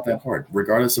 Like it's not that hard,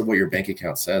 regardless of what your bank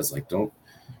account says. Like don't,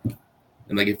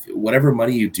 and like if whatever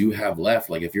money you do have left,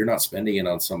 like if you're not spending it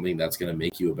on something that's going to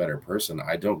make you a better person,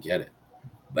 I don't get it.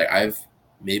 Like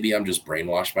maybe I'm just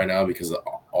brainwashed by now because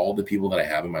all the people that I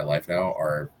have in my life now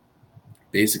are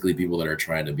basically people that are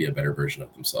trying to be a better version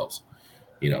of themselves.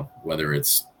 You know, whether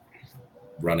it's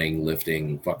running,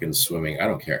 lifting, fucking swimming, I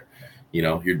don't care. You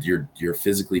know, you're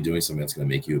physically doing something that's going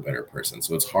to make you a better person.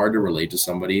 So it's hard to relate to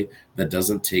somebody that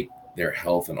doesn't take their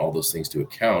health and all those things to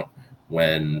account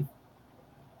when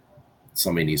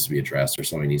somebody needs to be addressed or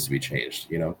somebody needs to be changed,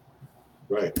 you know?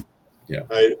 Right. Yeah.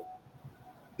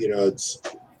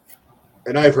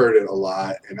 I've heard it a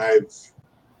lot, and I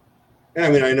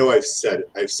know I've said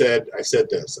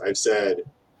this. I've said,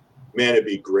 man, it'd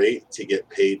be great to get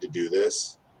paid to do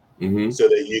this so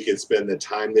that you can spend the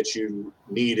time that you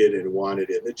needed and wanted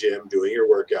in the gym doing your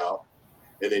workout,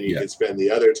 and then you can spend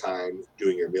the other time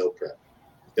doing your meal prep.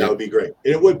 That would be great.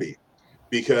 And it would be,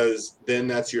 because then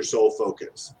that's your sole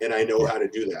focus. And I know how to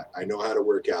do that. I know how to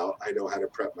work out. I know how to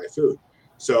prep my food.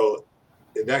 So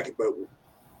but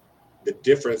the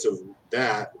difference of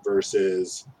that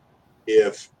versus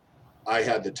if I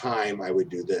had the time, I would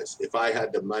do this. If I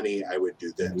had the money, I would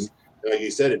do this. Like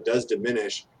you said, it does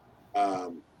diminish.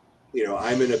 You know,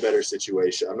 I'm in a better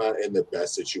situation. I'm not in the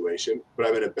best situation, but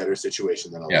I'm in a better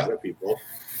situation than a lot of people.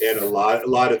 And a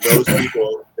lot of those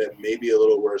people that may be a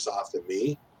little worse off than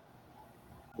me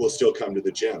will still come to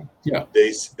the gym. Yeah.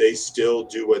 They still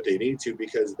do what they need to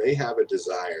because they have a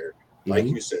desire, like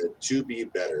you said, to be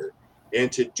better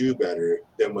and to do better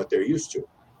than what they're used to.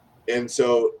 And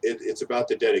so it's about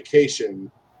the dedication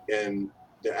and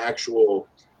the actual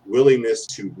willingness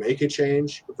to make a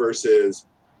change versus,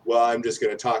 well, I'm just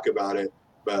going to talk about it,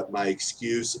 but my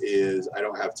excuse is I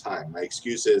don't have time. My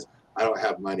excuse is I don't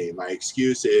have money. My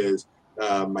excuse is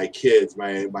my kids,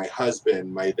 my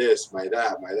husband, my this, my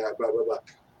that, blah, blah, blah.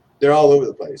 They're all over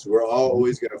the place. We're all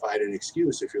always going to find an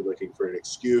excuse if you're looking for an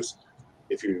excuse.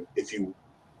 If you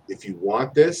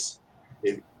want this,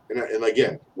 and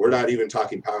again, we're not even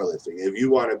talking powerlifting. If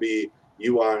you want to be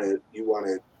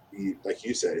like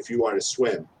you said, if you want to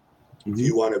swim, if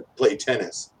you want to play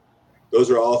tennis, those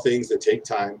are all things that take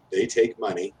time. They take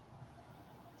money.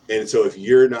 And so if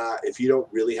you don't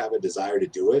really have a desire to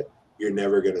do it, you're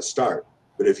never going to start.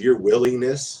 But if your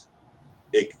willingness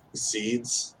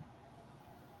exceeds,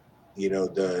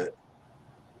 the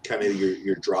kind of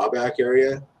your drawback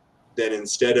area, then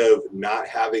instead of not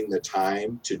having the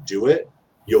time to do it,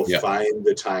 you'll find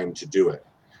the time to do it.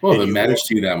 Well, they matters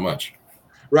to you that much.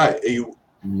 Right.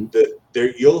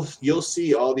 You'll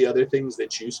see all the other things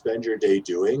that you spend your day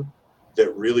doing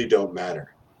that really don't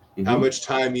matter. Mm-hmm. How much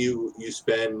time you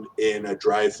spend in a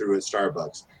drive-through at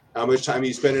Starbucks, how much time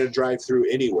you spend in a drive-through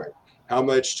anywhere, how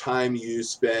much time you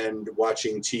spend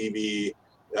watching TV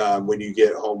when you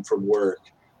get home from work,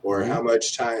 or how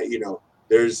much time,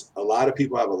 there's a lot of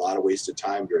people have a lot of wasted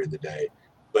time during the day,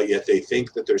 but yet they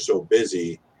think that they're so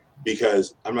busy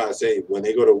because I'm not saying when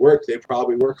they go to work, they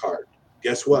probably work hard.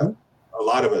 Guess what? A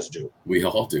lot of us do. We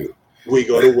all do. We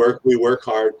go to work, we work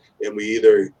hard, and we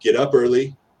either get up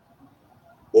early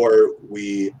or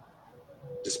we,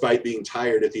 despite being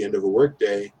tired at the end of a work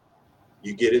day,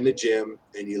 you get in the gym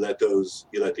and you let the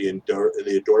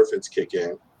endorphins kick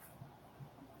in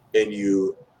and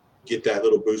you get that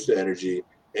little boost of energy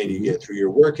and you get through your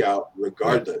workout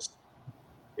regardless,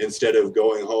 instead of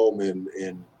going home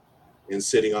and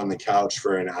sitting on the couch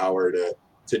for an hour to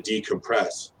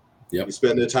decompress. Yep. You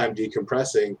spend the time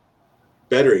decompressing,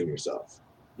 bettering yourself,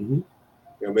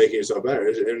 making yourself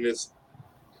better.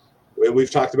 And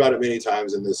we've talked about it many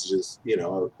times, and this is just,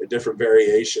 a different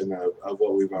variation of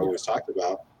what we've always talked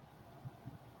about,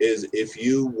 is if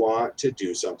you want to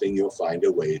do something, you'll find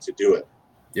a way to do it.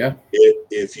 Yeah.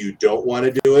 If you don't want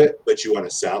to do it, but you want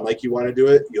to sound like you want to do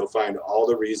it, you'll find all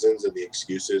the reasons and the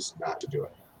excuses not to do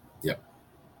it. Yep.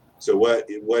 So and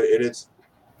it's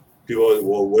people,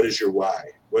 well, what is your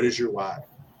why? What is your why?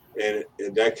 And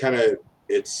that kind of,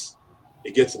 it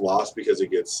gets lost because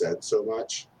it gets said so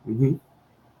much. Mm-hmm.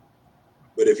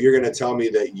 But if you're going to tell me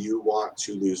that you want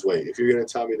to lose weight, if you're going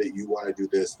to tell me that you want to do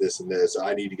this, this, and this,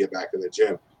 I need to get back in the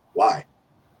gym. Why?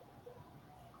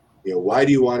 Why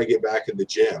do you want to get back in the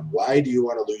gym? Why do you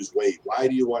want to lose weight? Why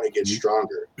do you want to get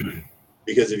stronger?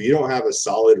 Because if you don't have a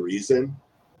solid reason,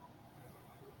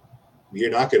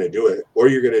 you're not going to do it, or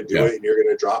you're going to do it and you're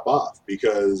going to drop off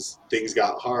because things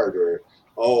got hard, or,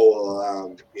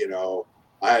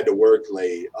 I had to work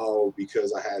late. Oh,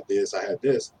 because I had this, I had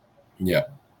this. Yeah.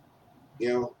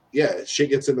 Shit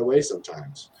gets in the way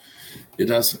sometimes. It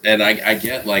does. And I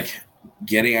get, like,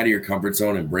 getting out of your comfort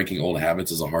zone and breaking old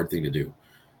habits is a hard thing to do.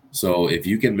 So if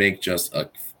you can make just a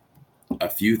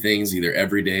few things either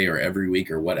every day or every week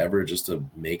or whatever, just to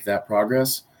make that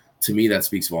progress, to me, that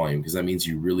speaks volume, because that means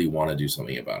you really want to do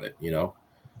something about it.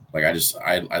 Like I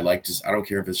don't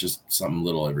care if it's just something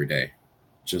little every day,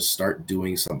 just start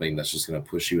doing something that's just going to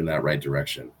push you in that right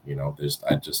direction.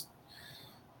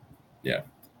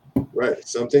 Right.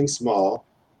 Something small.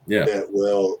 Yeah.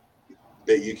 That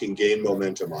you can gain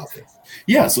momentum off of.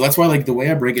 Yeah. So that's why, like, the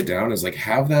way I break it down is like,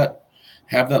 have that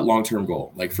long-term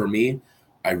goal. Like for me,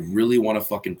 I really want to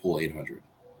fucking pull 800,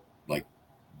 like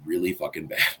really fucking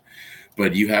bad.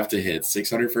 But you have to hit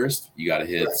 600 first. You got to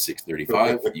hit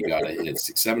 635. You got to hit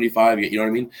 675. You know what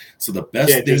I mean? So the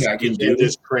best thing I can do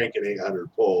is crank an 800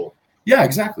 pull. Yeah,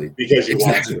 exactly. Because you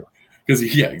want to.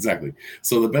 Exactly.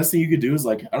 So the best thing you could do is,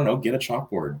 like, I don't know, get a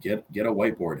chalkboard, get a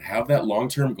whiteboard, have that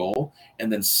long-term goal, and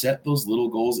then set those little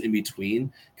goals in between.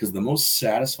 Because the most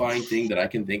satisfying thing that I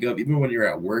can think of, even when you're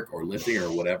at work or lifting or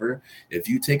whatever, if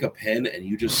you take a pen and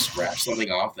you just scratch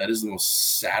something off, that is the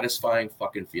most satisfying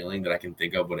fucking feeling that I can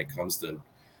think of when it comes to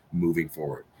moving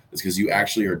forward. It's because you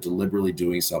actually are deliberately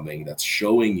doing something that's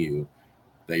showing you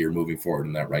that you're moving forward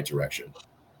in that right direction.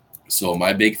 So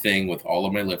my big thing with all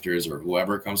of my lifters or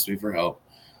whoever comes to me for help,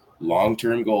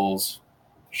 long-term goals,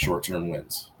 short-term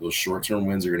wins. Those short-term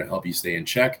wins are going to help you stay in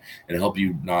check and help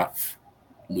you not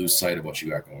lose sight of what you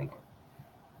got going on.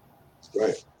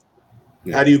 Right.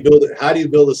 Yeah. How do you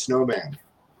build a snowman?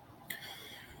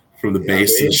 From the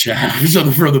base to the shaft,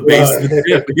 from the base to the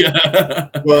tip. Yeah.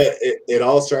 Well, it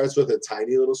all starts with a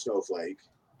tiny little snowflake.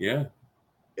 Yeah.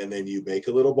 And then you make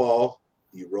a little ball,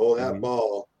 you roll that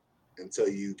ball until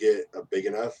you get a big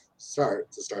enough start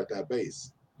that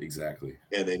base. Exactly.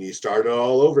 And then you start it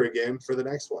all over again for the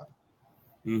next one.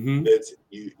 Mm-hmm. It's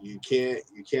you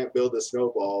can't build a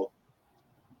snowball.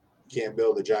 You can't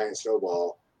build a giant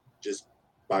snowball just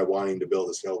by wanting to build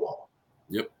a snowball.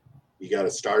 Yep. You got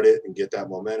to start it and get that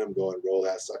momentum going, roll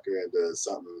that sucker into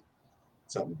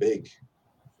something big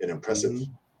and impressive.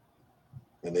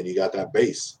 And then you got that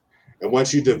base. And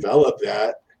once you develop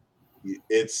that,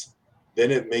 then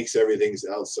it makes everything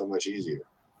else so much easier.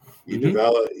 You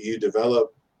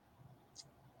develop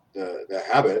the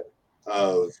habit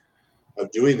of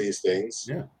doing these things.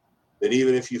 Yeah. That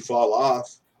even if you fall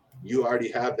off, you already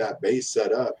have that base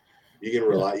set up. You can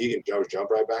rely. You can jump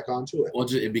right back onto it. Well,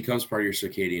 it becomes part of your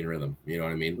circadian rhythm. You know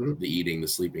what I mean? Mm-hmm. The eating, the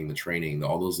sleeping, the training,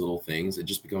 all those little things. It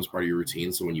just becomes part of your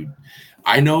routine. So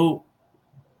I know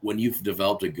when you've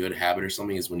developed a good habit or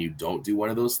something is when you don't do one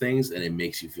of those things and it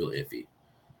makes you feel iffy.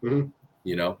 Mm-hmm.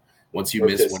 You know, once you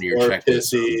miss one of your or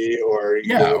checklists, pissy, or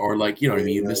or like, I mean,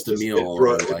 you missed a meal,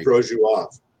 it throws you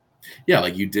off. Yeah,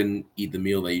 like you didn't eat the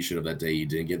meal that you should have that day. You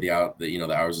didn't get the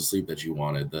hours of sleep that you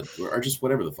wanted, or just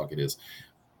whatever the fuck it is.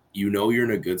 You know you're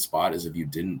in a good spot is if you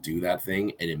didn't do that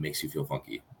thing and it makes you feel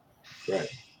funky. Right.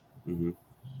 Mm-hmm.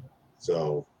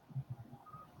 So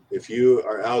if you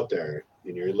are out there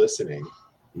and you're listening,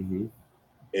 mm-hmm.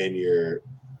 and you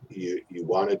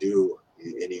want to do,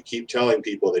 and you keep telling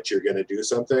people that you're going to do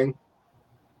something,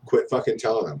 quit fucking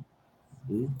telling them.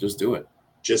 Mm-hmm. Just do it.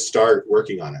 Just start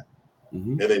working on it,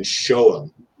 and then show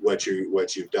them what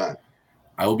you've done.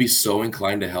 I will be so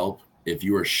inclined to help if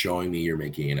you are showing me you're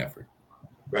making an effort.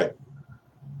 Right.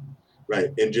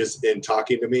 And just in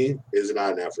talking to me is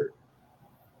not an effort.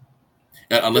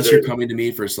 Unless you're coming to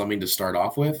me for something to start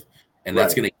off with, and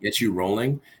that's going to get you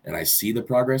rolling, and I see the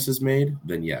progress is made,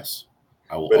 then yes,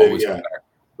 I will always come back.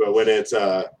 But when it's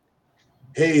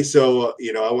hey, so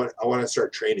I want to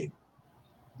start training.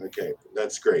 Okay,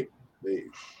 that's great.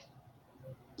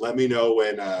 Let me know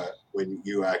when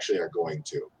you actually are going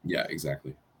to. Yeah,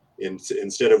 exactly.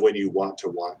 Instead of when you want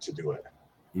to do it.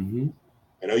 Mm-hmm.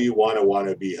 I know you want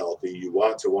to be healthy. You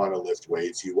want to lift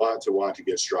weights. You want to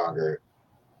get stronger.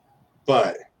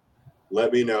 But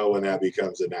let me know when that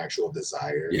becomes an actual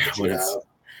desire. Yeah,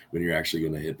 when you're actually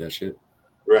going to hit that shit.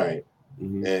 Right.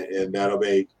 Mm-hmm. And that'll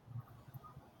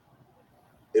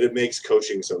makes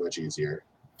coaching so much easier.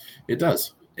 It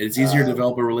does. It's easier to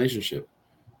develop a relationship.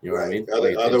 You know what I mean?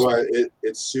 Otherwise,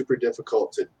 it's super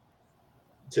difficult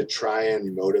to try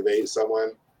and motivate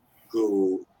someone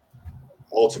who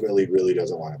ultimately really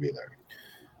doesn't want to be there.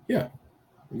 Yeah,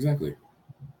 exactly.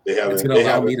 It's going to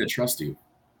allow me to trust you.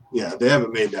 Yeah, they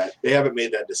haven't made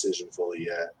that decision fully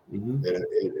yet, mm-hmm. and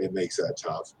it makes that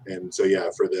tough. And so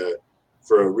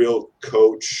for a real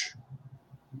coach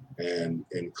and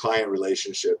client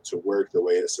relationship to work the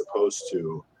way it's supposed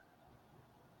to,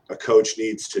 a coach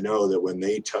needs to know that when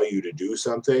they tell you to do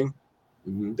something,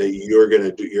 mm-hmm. that you're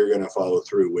gonna follow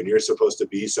through. When you're supposed to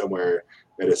be somewhere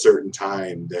at a certain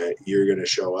time, that you're gonna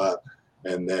show up,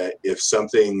 and that if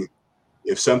something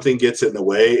gets in the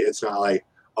way, it's not like,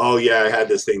 oh yeah, I had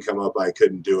this thing come up, I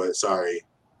couldn't do it, sorry.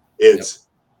 It's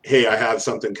hey, I have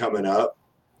something coming up.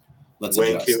 Let's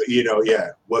adjust.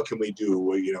 What can we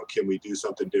do? Can we do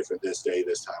something different this day,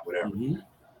 this time, whatever.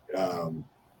 Mm-hmm.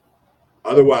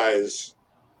 Otherwise,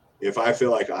 if I feel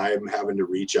like I'm having to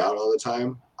reach out all the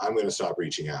time, I'm going to stop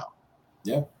reaching out.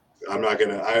 Yeah. I'm not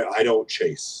going to, I don't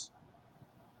chase.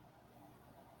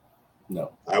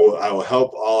 No. I will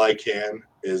help all I can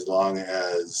as long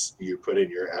as you put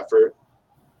in your effort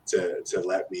to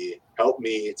help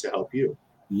me to help you.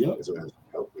 Yep.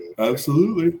 Help me.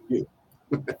 Absolutely. You.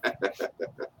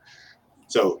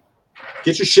 So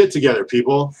get your shit together,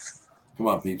 people. Come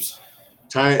on, peeps.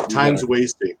 Time's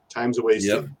wasting.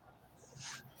 Yep.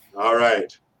 All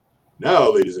right. Now,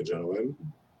 ladies and gentlemen,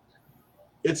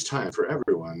 it's time for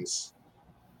everyone's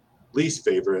least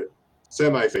favorite,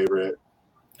 semi-favorite,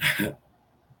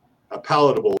 a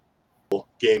palatable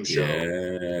game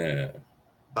show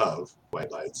of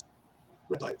white lights,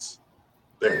 red lights.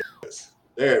 There it is.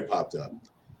 There it popped up.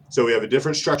 So we have a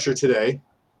different structure today.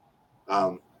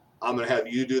 I'm going to have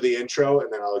you do the intro,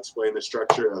 and then I'll explain the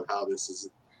structure of how this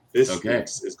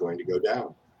week's is going to go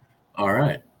down. All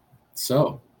right.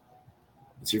 So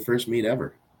it's your first meet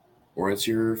ever, or it's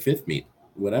your fifth meet,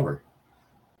 whatever.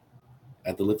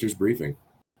 At the lifters briefing,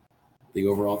 they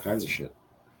go over all kinds of shit.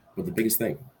 But the biggest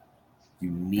thing you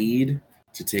need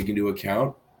to take into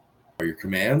account are your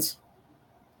commands,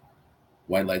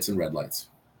 white lights and red lights.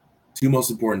 Two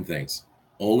most important things.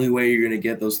 Only way you're going to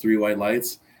get those 3 white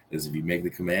lights is if you make the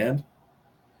command,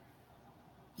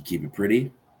 you keep it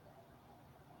pretty,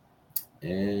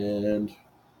 and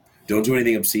don't do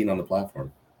anything obscene on the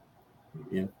platform.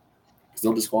 Yeah, because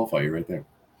they'll disqualify you right there.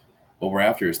 What we're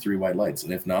after is 3 white lights,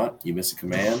 and if not, you miss a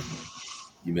command,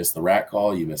 you miss the rat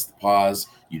call, you miss the pause,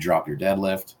 you drop your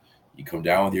deadlift, you come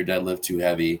down with your deadlift too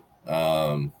heavy.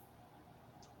 I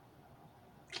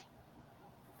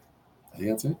think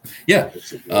that's it. Yeah,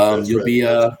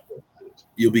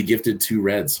 you'll be gifted 2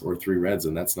 reds or 3 reds,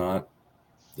 and that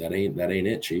ain't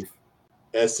it, Chief.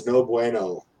 Es no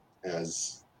bueno,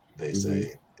 as they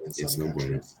say in some it's no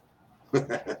countries.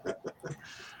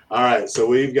 All right, so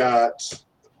we've got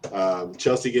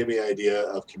Chelsea gave me an idea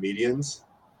of comedians.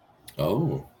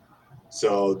 Oh.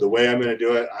 So the way I'm going to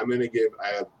do it,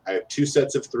 I have 2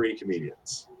 sets of 3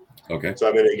 comedians. Okay. So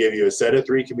I'm going to give you a set of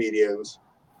 3 comedians.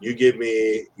 You give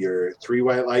me your 3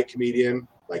 white light comedian,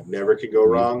 like never could go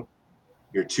wrong.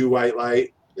 Your 2 white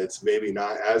light, that's maybe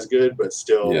not as good, but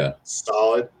still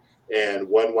solid. And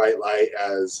 1 white light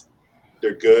as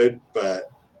They're good,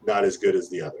 but not as good as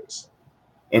the others.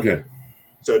 Okay.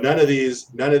 So none of these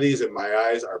in my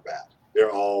eyes are bad.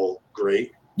 They're all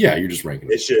great. Yeah, you're just ranking.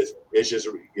 It's just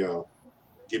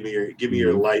give me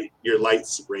your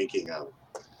lights ranking of.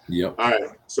 Yep. All right.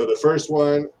 So the first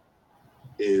one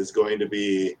is going to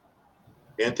be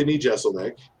Anthony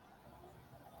Jeselnik,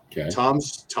 Okay. Tom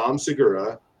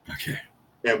Segura, Okay.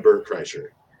 and Bert Kreischer.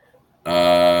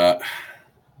 I'm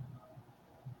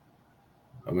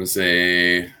gonna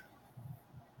say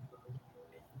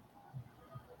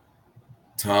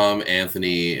Tom,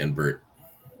 Anthony, and Bert.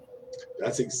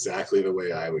 That's exactly the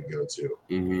way I would go too.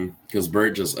 Because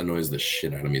Bert just annoys the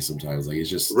shit out of me sometimes. Like he's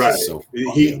just right. So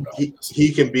he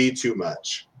can be too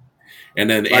much. And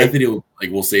then Anthony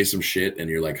will say some shit, and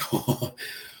you're like, oh,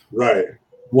 right.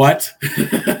 What?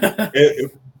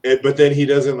 But then he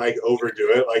doesn't like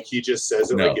overdo it. Like he just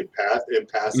says it like in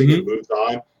passing and moves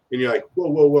on, and you're like,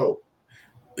 whoa.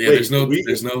 Yeah, wait,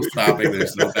 there's no stopping.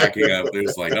 There's no backing up.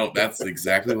 There's like, no, that's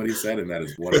exactly what he said, and that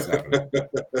is what is happening.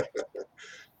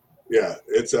 Yeah,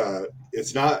 it's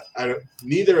not.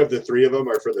 Neither of the three of them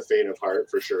are for the faint of heart,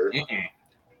 for sure.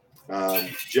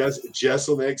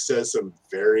 Jeselnik says some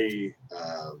very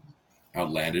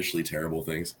outlandishly terrible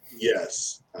things.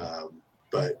 Yes,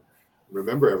 but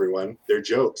remember, everyone, they're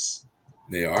jokes.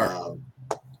 They are.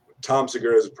 Tom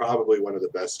Segura is probably one of the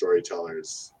best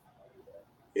storytellers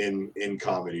in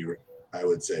comedy, I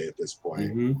would say, at this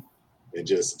point. And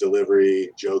just delivery,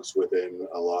 jokes within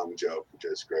a long joke, which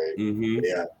is great.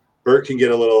 Yeah, Bert can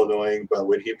get a little annoying, but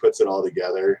when he puts it all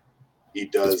together, he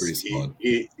does.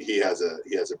 He has a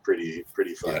pretty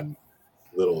fun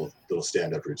little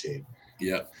stand-up routine.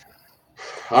 Yeah.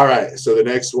 All right, so the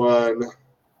next one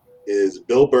is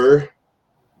Bill Burr.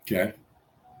 Okay.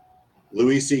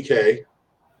 Louis C.K.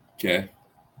 Okay.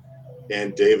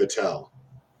 And Dave Attell.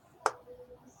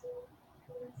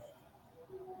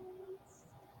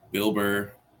 Bill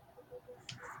Burr.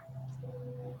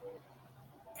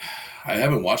 I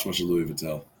haven't watched much of Louis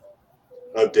Vuitton.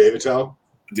 Of Dave Attell?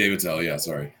 Dave Attell, yeah,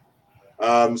 sorry.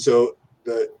 So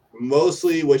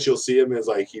mostly what you'll see him is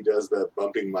like he does the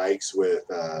bumping mics with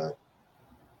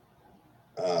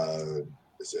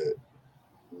is it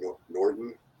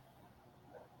Norton?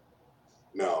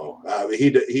 No,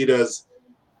 he does.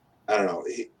 I don't know.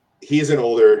 He's an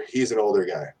older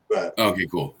guy, but okay,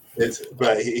 cool.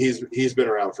 He's been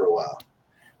around for a while.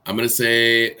 I'm gonna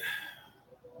say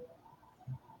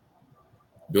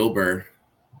Bill Burr.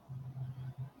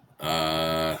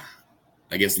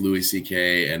 I guess Louis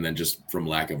C.K. and then just from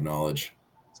lack of knowledge.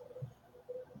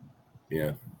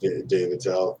 Yeah. Dave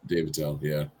Attell.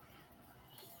 Yeah.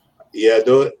 Yeah,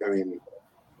 though, I mean,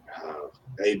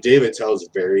 Dave Attell is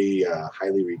very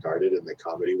highly regarded in the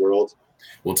comedy world.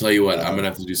 We'll tell you what, I'm gonna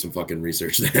have to do some fucking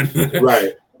research then.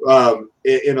 Right.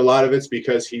 In a lot of it's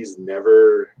because he's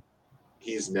never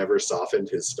softened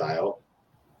his style.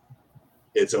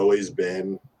 It's always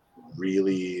been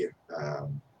really,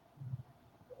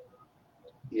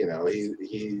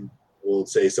 he will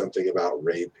say something about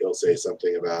rape. He'll say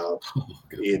something about,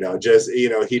 he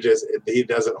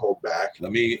doesn't hold back.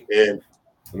 Let me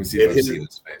see if I see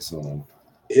his face. Hold on.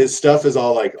 His stuff is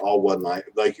all one line.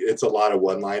 Like it's a lot of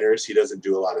one-liners. He doesn't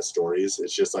do a lot of stories.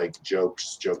 It's just like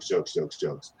jokes.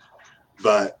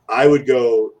 But I would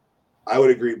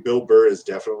agree. Bill Burr is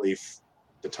definitely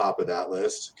the top of that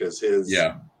list because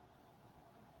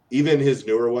even his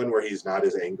newer one where he's not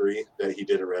as angry that he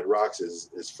did at Red Rocks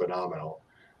is phenomenal.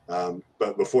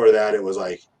 But before that, it was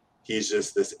like he's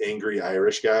just this angry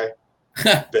Irish guy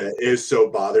that is so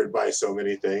bothered by so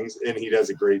many things, and he does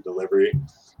a great delivery.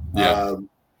 Yeah.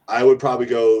 I would probably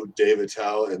go Dave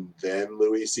Attell and then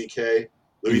Louis C.K.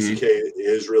 Louis C.K.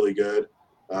 is really good.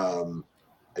 I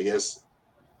guess,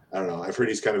 I don't know. I've heard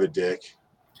he's kind of a dick.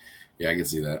 Yeah, I can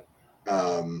see that.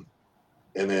 And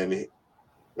then,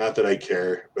 not that I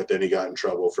care, but then he got in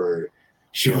trouble for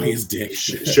showing his dick,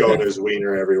 showing his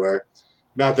wiener everywhere.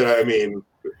 Not that a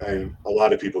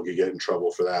lot of people could get in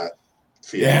trouble for that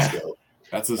fiasco.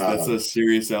 Yeah, that's a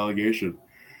serious allegation.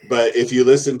 But if you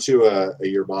listen to a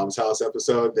Your Mom's House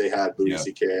episode, they had Louis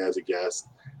C.K. as a guest,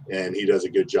 and he does a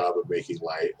good job of making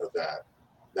light of that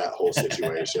whole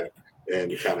situation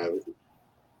and kind of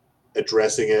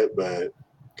addressing it, but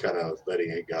kind of letting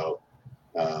it go.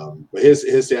 But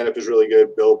his stand-up is really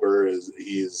good. Bill Burr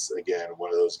he's again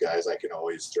one of those guys I can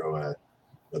always throw a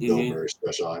Bill Burr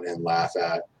special on and laugh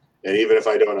at. And even if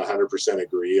I don't 100%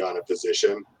 agree on a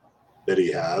position that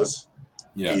he has,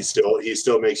 he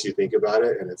still makes you think about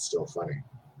it, and it's still funny.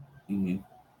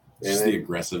 Just the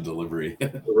aggressive delivery.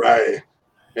 Right.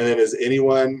 And then as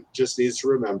anyone just needs to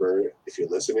remember, if you're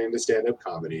listening to stand-up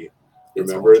comedy,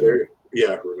 remember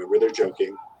Yeah, remember they're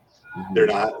joking. Mhm.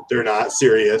 They're not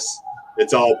serious.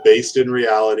 It's all based in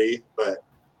reality, but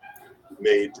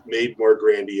made more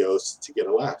grandiose to get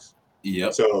a laugh.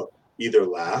 Yep. So either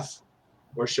laugh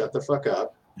or shut the fuck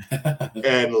up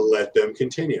and let them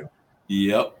continue.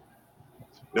 Yep.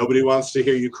 Nobody wants to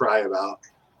hear you cry about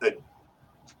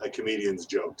a comedian's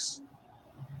jokes.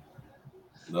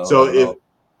 No, So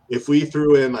if we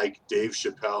threw in like Dave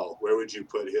Chappelle, where would you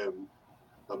put him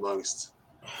amongst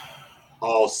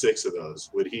all 6 of those?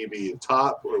 Would he be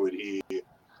top or would he?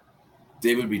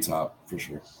 David would be top for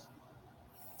sure.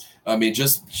 I mean,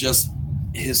 just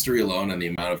history alone and the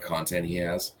amount of content he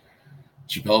has.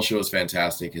 Chappelle's show is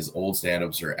fantastic. His old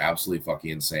stand-ups are absolutely fucking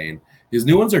insane. His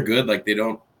new ones are good. Like they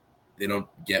don't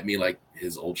get me like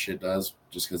his old shit does.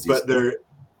 Just because. But they're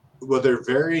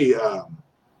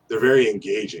very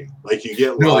engaging. Like you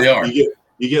get no, locked, they are.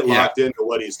 you get locked into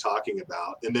what he's talking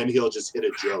about, and then he'll just hit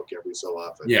a joke every so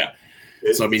often. Yeah.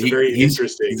 So I mean,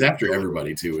 he's after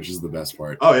everybody too, which is the best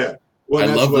part. Oh yeah. Well,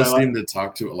 I love listening to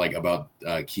talk to like about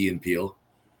Key and Peele.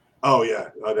 Oh yeah,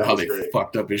 how they great.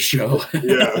 Fucked up his show.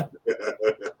 Yeah.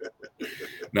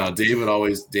 No,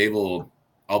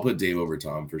 I'll put Dave over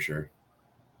Tom for sure.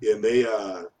 And they,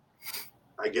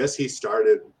 I guess he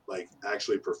started like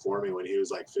actually performing when he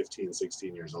was like 15,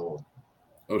 16 years old.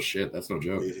 Oh shit, that's no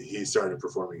joke. He started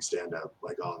performing stand up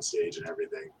like on stage and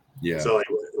everything. Yeah. So like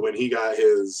when he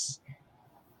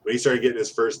started getting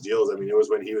his first deals, I mean, it was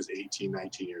when he was 18,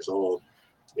 19 years old.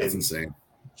 That's insane.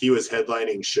 He was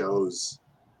headlining shows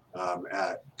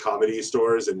at comedy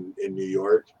stores in New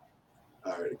York,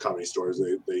 comedy stores,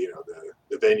 the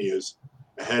venues,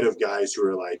 ahead of guys who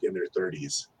are like in their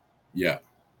 30s. Yeah.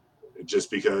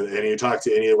 Just because, and you talk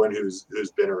to anyone who's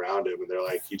been around him, and they're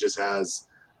like, he just has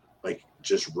like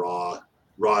just raw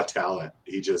talent.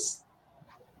 He just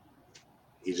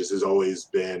has always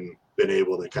been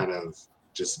able to kind of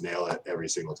just nail it every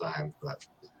single time. But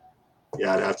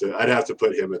yeah, I'd have to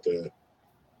put him at the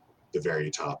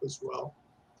very top as well.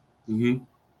 Mm-hmm.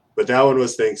 But that one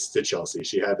was thanks to Chelsea.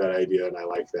 She had that idea, and I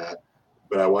like that.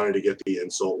 But I wanted to get the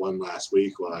insult one last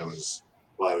week while I was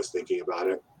thinking about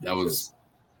it. That was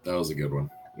a good one.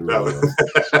 Really was.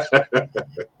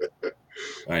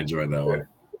 I enjoyed that one.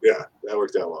 Yeah, that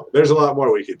worked out well. There's a lot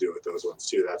more we could do with those ones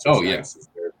too. That's what's nice.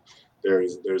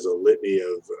 There's a litany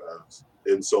of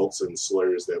insults and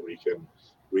slurs that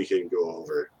we can go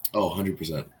over. Oh,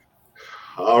 100%.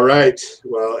 All right.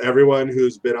 Well, everyone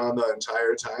who's been on the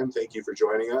entire time, thank you for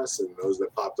joining us. And those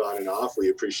that popped on and off, we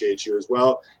appreciate you as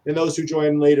well. And those who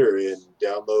join later and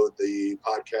download the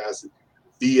podcast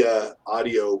via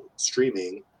audio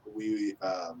streaming, we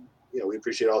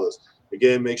appreciate all those.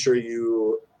 Again, make sure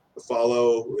you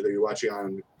follow, whether you're watching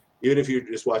on, even if you're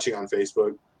just watching on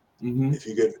Facebook, mm-hmm.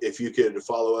 if you could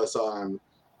follow us on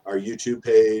our YouTube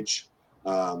page,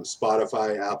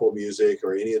 Spotify, Apple Music,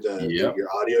 or any of your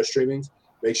audio streamings,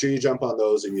 make sure you jump on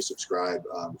those and you subscribe,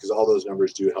 because all those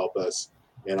numbers do help us,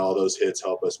 and all those hits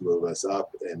help us move us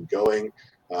up and going.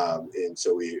 And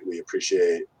so we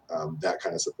appreciate that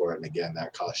kind of support. And again,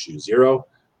 that costs you $0.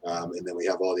 And then we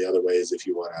have all the other ways if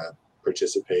you want to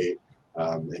participate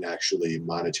and actually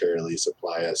monetarily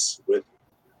supply us with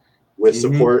mm-hmm.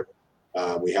 support.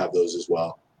 We have those as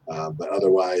well. But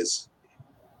otherwise,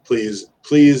 please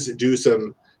do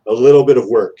a little bit of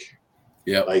work.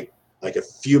 Yeah. Like a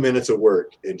few minutes of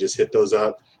work, and just hit those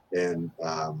up. And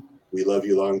we love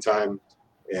you long time.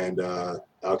 And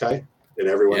Alkai and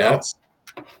everyone else.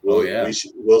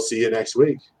 We'll see you next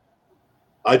week.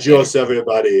 Adios,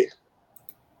 everybody.